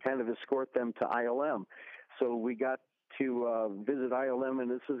to kind of escort them to ILM. So we got to visit ILM, and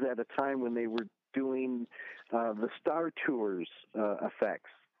this is at a time when they were doing the Star Tours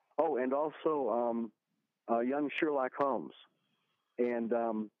effects. Oh, and also young Sherlock Holmes. And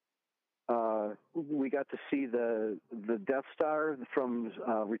we got to see the Death Star from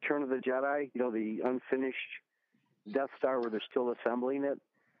Return of the Jedi, the unfinished Death Star where they're still assembling it.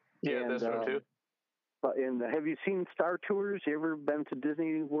 Yeah, that's one too. And have you seen Star Tours? You ever been to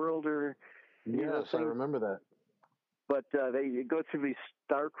Disney World or? Yes, I remember that. But they go through these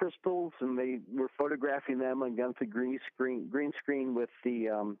star crystals, and they were photographing them against the green screen with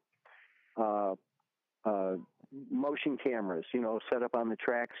the motion cameras, set up on the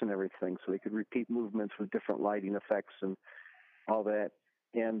tracks and everything, so they could repeat movements with different lighting effects and all that.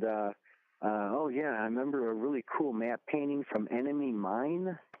 And I remember a really cool matte painting from Enemy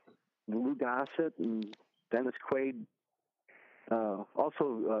Mine. Lou Gossett and Dennis Quaid.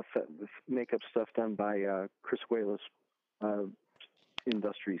 Also makeup stuff done by Chris Wallace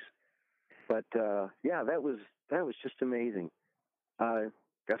Industries. But yeah, that was just amazing. I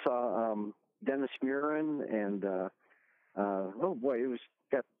saw Dennis Muren and oh boy, it was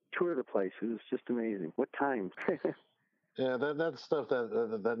got tour the place. It was just amazing. What time? Yeah, that's stuff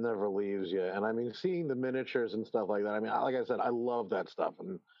that never leaves you. And I mean, seeing the miniatures and stuff like that. I mean, like I said, I love that stuff.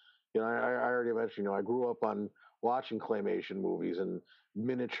 And I already mentioned, I grew up on watching claymation movies and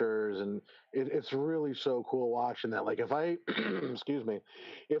miniatures, and it's really so cool watching that. Like if I, excuse me,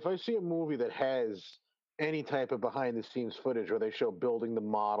 if I see a movie that has any type of behind the scenes footage where they show building the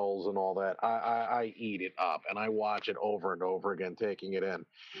models and all that, I eat it up and I watch it over and over again, taking it in.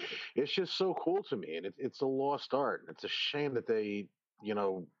 It's just so cool to me, and it's a lost art. It's a shame that they, you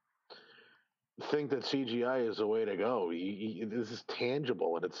know, think that CGI is the way to go. This is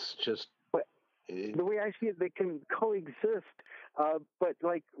tangible, and it's just. But the way I see it, they can coexist. But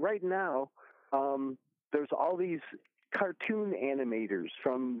like right now, there's all these cartoon animators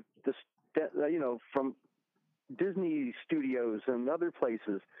from from Disney Studios and other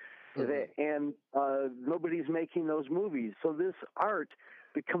places, and nobody's making those movies. So this art,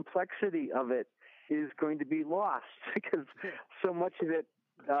 the complexity of it, is going to be lost because so much of it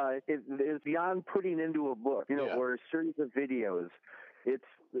is beyond putting into a book, or a series of videos.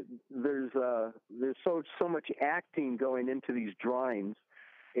 There's so much acting going into these drawings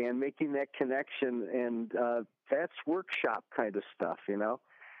and making that connection, and that's workshop kind of stuff,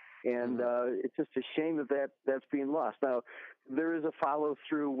 And it's just a shame that's being lost. Now, there is a follow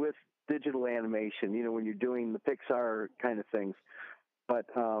through with digital animation, when you're doing the Pixar kind of things, but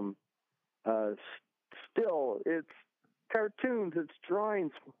still, it's cartoons, it's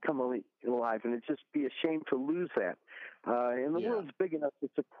drawings come alive, and it'd just be a shame to lose that. And the world's big enough to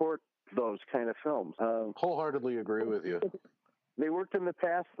support those kind of films. Wholeheartedly agree with you. They worked in the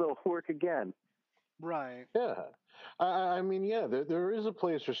past; they'll work again. Right. Yeah. I mean, yeah, there is a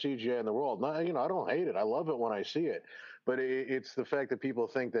place for CGI in the world. I don't hate it. I love it when I see it. But it's the fact that people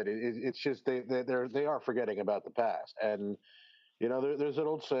think that it's just they are forgetting about the past. And, there's an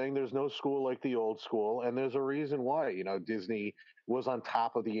old saying, there's no school like the old school. And there's a reason why, Disney was on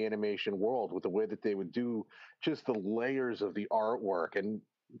top of the animation world with the way that they would do just the layers of the artwork. And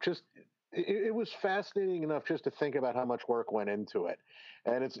just it was fascinating enough just to think about how much work went into it,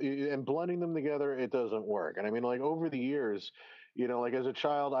 and blending them together, it doesn't work. And I mean, like over the years, like as a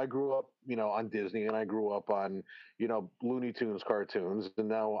child, I grew up, on Disney, and I grew up on, Looney Tunes cartoons, and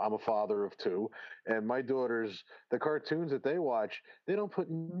now I'm a father of two, and my daughters, the cartoons that they watch, they don't put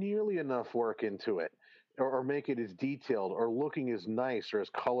nearly enough work into it. Or make it as detailed, or looking as nice, or as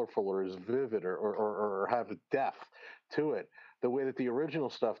colorful, or as vivid, or have depth to it, the way that the original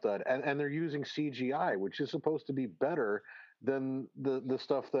stuff did. And they're using CGI, which is supposed to be better than the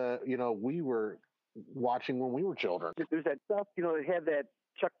stuff that we were watching when we were children. There's that stuff, it had that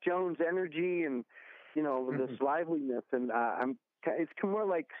Chuck Jones energy and this liveliness, and it's more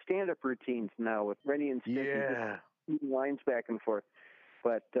like stand-up routines now with Rennie and Stimpy, just lines back and forth.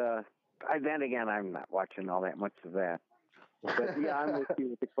 But then again, I'm not watching all that much of that. But yeah, I'm with you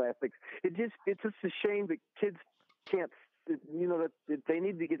with the classics. It's just a shame that kids can't, that they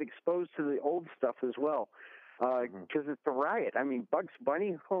need to get exposed to the old stuff as well, because it's a riot. I mean, Bugs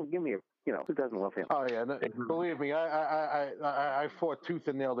Bunny, give me who doesn't love him? Oh yeah, believe me, I fought tooth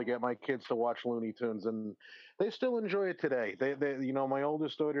and nail to get my kids to watch Looney Tunes, and they still enjoy it today. They my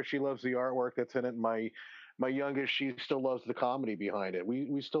oldest daughter, she loves the artwork that's in it. My youngest, she still loves the comedy behind it.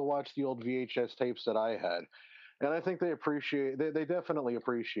 We still watch the old VHS tapes that I had. And I think they definitely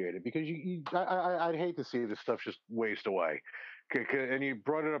appreciate it, because I'd hate to see this stuff just waste away. And you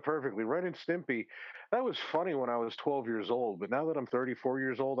brought it up perfectly. Ren and Stimpy, that was funny when I was 12 years old, but now that I'm 34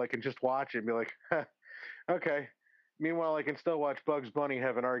 years old, I can just watch it and be like, okay. Meanwhile, I can still watch Bugs Bunny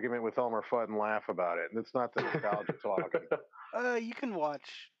have an argument with Elmer Fudd and laugh about it, and it's not the nostalgia talking. You can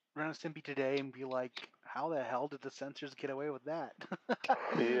watch Ren and Stimpy today and be like, how the hell did the censors get away with that?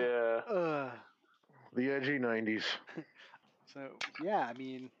 Yeah. The edgy 90s. So, yeah, I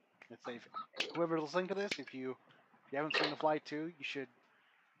mean, let's say whoever's listening to this, if you haven't seen The Fly 2, you should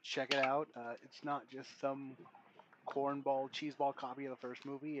check it out. It's not just some cornball, cheeseball copy of the first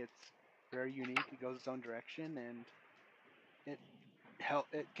movie. It's very unique. It goes its own direction, and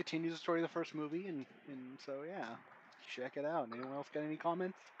it continues the story of the first movie, and so, yeah, check it out. Anyone else got any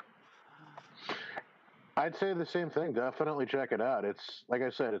comments? I'd say the same thing. Definitely check it out. It's, like I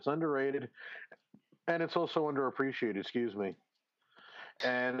said, it's underrated. And it's also underappreciated, excuse me.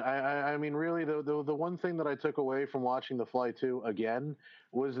 And I mean, really, the one thing that I took away from watching The Fly 2 again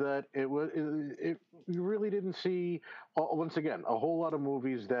was that you really didn't see, once again, a whole lot of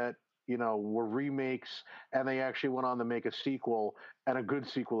movies that, were remakes, and they actually went on to make a sequel, and a good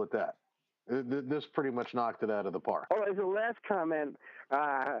sequel at that. This pretty much knocked it out of the park. Oh, as a last comment,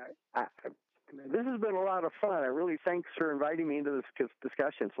 this has been a lot of fun. I really thanks for inviting me into this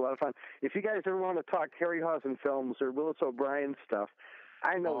discussion. It's a lot of fun. If you guys ever want to talk Harryhausen films or Willis O'Brien stuff,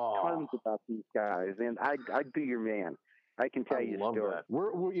 I know tons about these guys, and I'd be your man. I can tell you a story. That.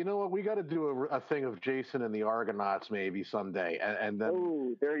 We're you know what? We got to do a thing of Jason and the Argonauts maybe someday, and then.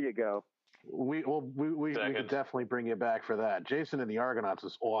 Oh, there you go. We could definitely bring you back for that. Jason and the Argonauts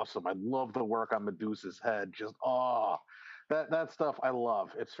is awesome. I love the work on Medusa's head. Just that stuff I love.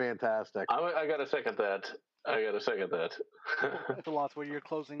 It's fantastic. I gotta second that. Lots. What are your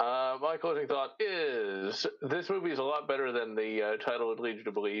closing? My closing thought is this movie is a lot better than the title would lead you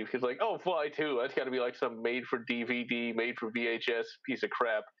to believe. He's like, oh, Fly 2, that's got to be like some made for DVD, made for VHS piece of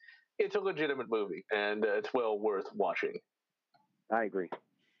crap. It's a legitimate movie, and it's well worth watching. I agree.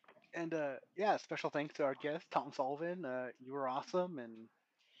 And special thanks to our guest, Tom Sullivan. You were awesome, and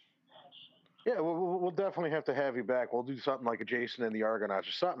yeah, we'll definitely have to have you back. We'll do something like a Jason and the Argonauts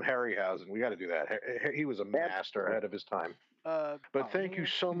or something Harryhausen. We got to do that. He was a master ahead of his time. But thank you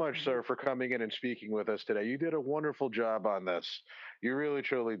so much, sir, for coming in and speaking with us today. You did a wonderful job on this. You really,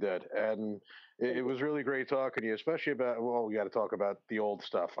 truly did. And it was really great talking to you, especially about, well, we got to talk about the old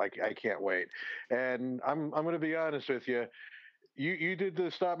stuff. I can't wait. And I'm going to be honest with you. You did the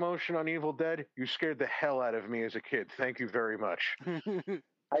stop motion on Evil Dead. You scared the hell out of me as a kid. Thank you very much.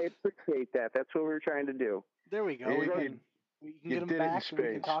 I appreciate that. That's what we were trying to do. There we go. We can get them back and we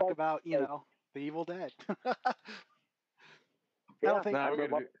can talk about, the Evil Dead. I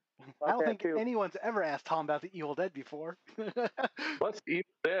don't think anyone's ever asked Tom about the Evil Dead before. What's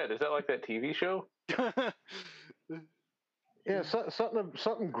Evil Dead? Is that like that TV show? Yeah,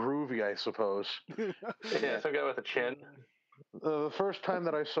 something groovy, I suppose. Yeah, some guy with a chin. The first time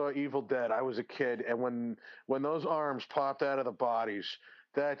that I saw Evil Dead, I was a kid, and when those arms popped out of the bodies,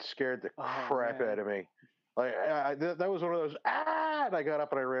 that scared the crap out of me. Like that was one of those and I got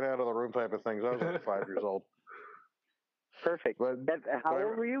up and I ran out of the room type of things. I was like 5 years old. Perfect. But how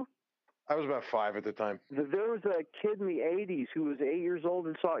old were you? I was about 5 at the time. There was a kid in the 80s who was 8 years old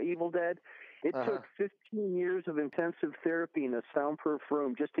and saw Evil Dead. It took 15 years of intensive therapy in a soundproof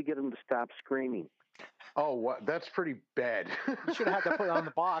room just to get him to stop screaming. Oh, what? That's pretty bad. You should have had to put it on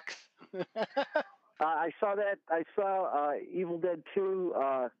the box. I saw that. I saw Evil Dead 2.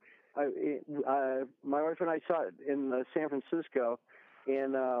 My wife and I saw it in San Francisco,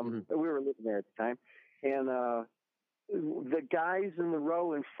 and we were living there at the time. And the guys in the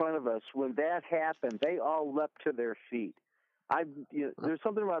row in front of us, when that happened, they all leapt to their feet. There's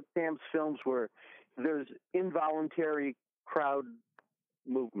something about Sam's films where there's involuntary crowd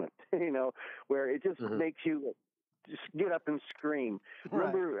movement, where it just makes you just get up and scream.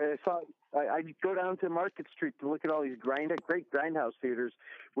 Right. Remember, I go down to Market Street to look at all these great grindhouse theaters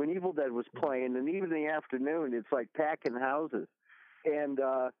when Evil Dead was playing, and even in the afternoon, it's like packing houses, and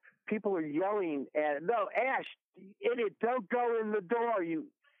people are yelling at, no, Ash, idiot, don't go in the door, you.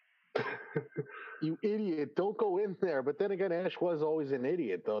 You idiot! Don't go in there. But then again, Ash was always an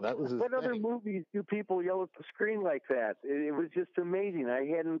idiot, though. That was his What other movies do people yell at the screen like that? It was just amazing. I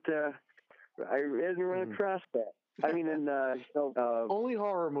hadn't run across that. I mean, only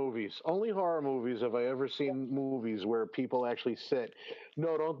horror movies. Only horror movies have I ever seen movies where people actually sit.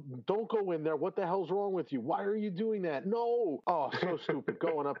 No, don't go in there. What the hell's wrong with you? Why are you doing that? No. Oh, so stupid.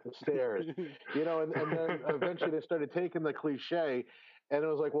 Going up the stairs. And then eventually they started taking the cliche. And it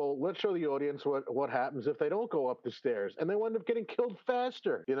was like, well, let's show the audience what happens if they don't go up the stairs, and they wind up getting killed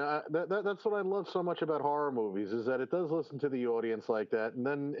faster. That's what I love so much about horror movies, is that it does listen to the audience like that, and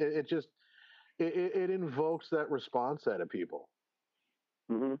then it invokes that response out of people.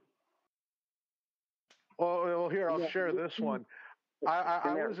 Mm-hmm. Well, here I'll share this one.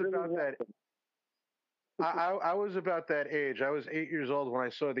 I was about that. I was about that age. I was 8 years old when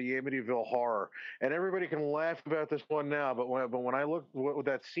I saw the Amityville Horror, and everybody can laugh about this one now. But when I looked at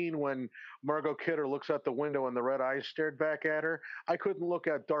that scene when Margot Kidder looks out the window and the red eyes stared back at her, I couldn't look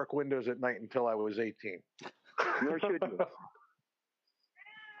out dark windows at night until I was 18. Nor should you.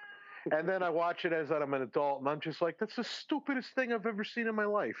 And then I watch it as I'm an adult, and I'm just like, that's the stupidest thing I've ever seen in my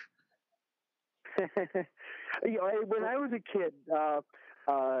life. When I was a kid, I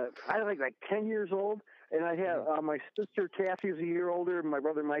was like 10 years old. And I had my sister Kathy was a year older, and my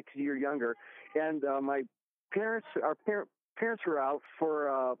brother Mike is a year younger. And our parents were out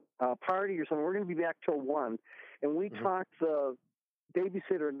for a party or something. We're going to be back till 1, and we talked the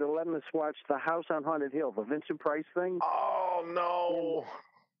babysitter into letting us watch The House on Haunted Hill, the Vincent Price thing. Oh no!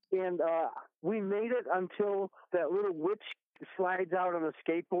 And we made it until that little witch slides out on a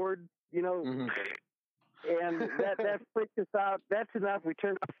skateboard. And that freaked us out. That's enough. We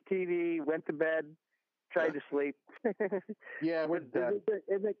turned off the TV, went to bed, tried to sleep. Yeah, we're dead.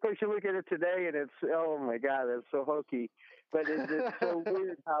 And of course, you look at it today, and it's, oh my God, it's so hokey. But it's so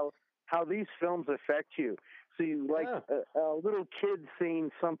weird how these films affect you. So you like a little kid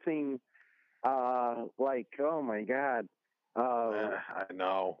seeing something like, oh my God. I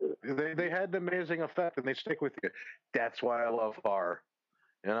know. They had the amazing effect, and they stick with you. That's why I love horror.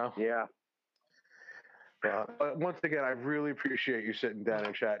 You know? Yeah. But once again, I really appreciate you sitting down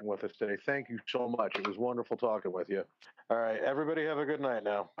and chatting with us today. Thank you so much. It was wonderful talking with you. All right, everybody have a good night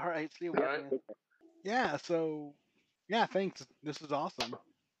now. All right, see you. All right. Yeah, so, yeah, thanks. This is awesome.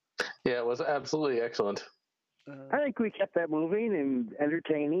 Yeah, it was absolutely excellent. I think we kept that moving and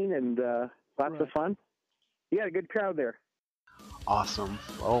entertaining and lots of fun. You had a good crowd there. Awesome.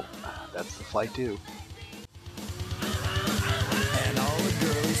 Well, that's the flight too. And all the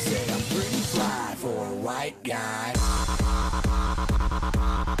girls say I'm pretty fly for a white guy.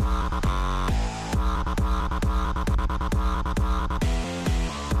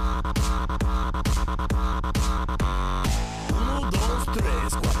 Uno, dos,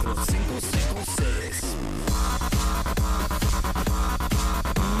 tres, cuatro, cinco, cinco, seis.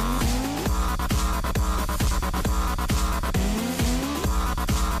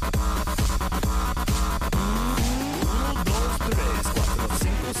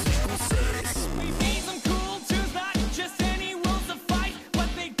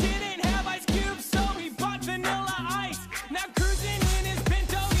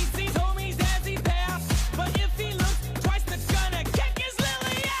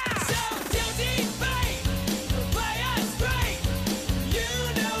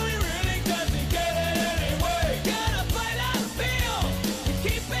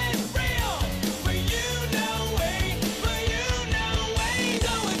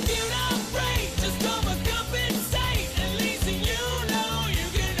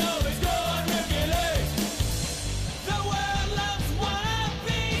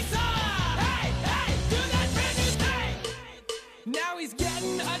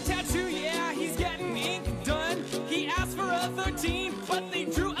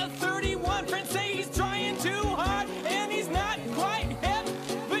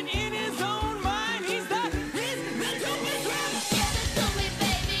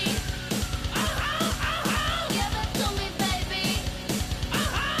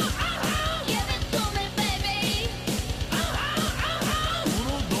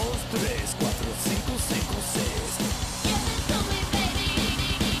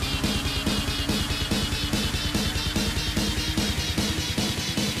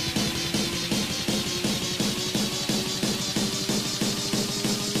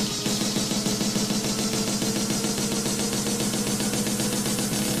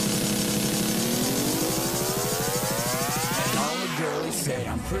 Say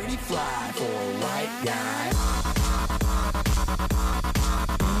I'm pretty fly for a white guy.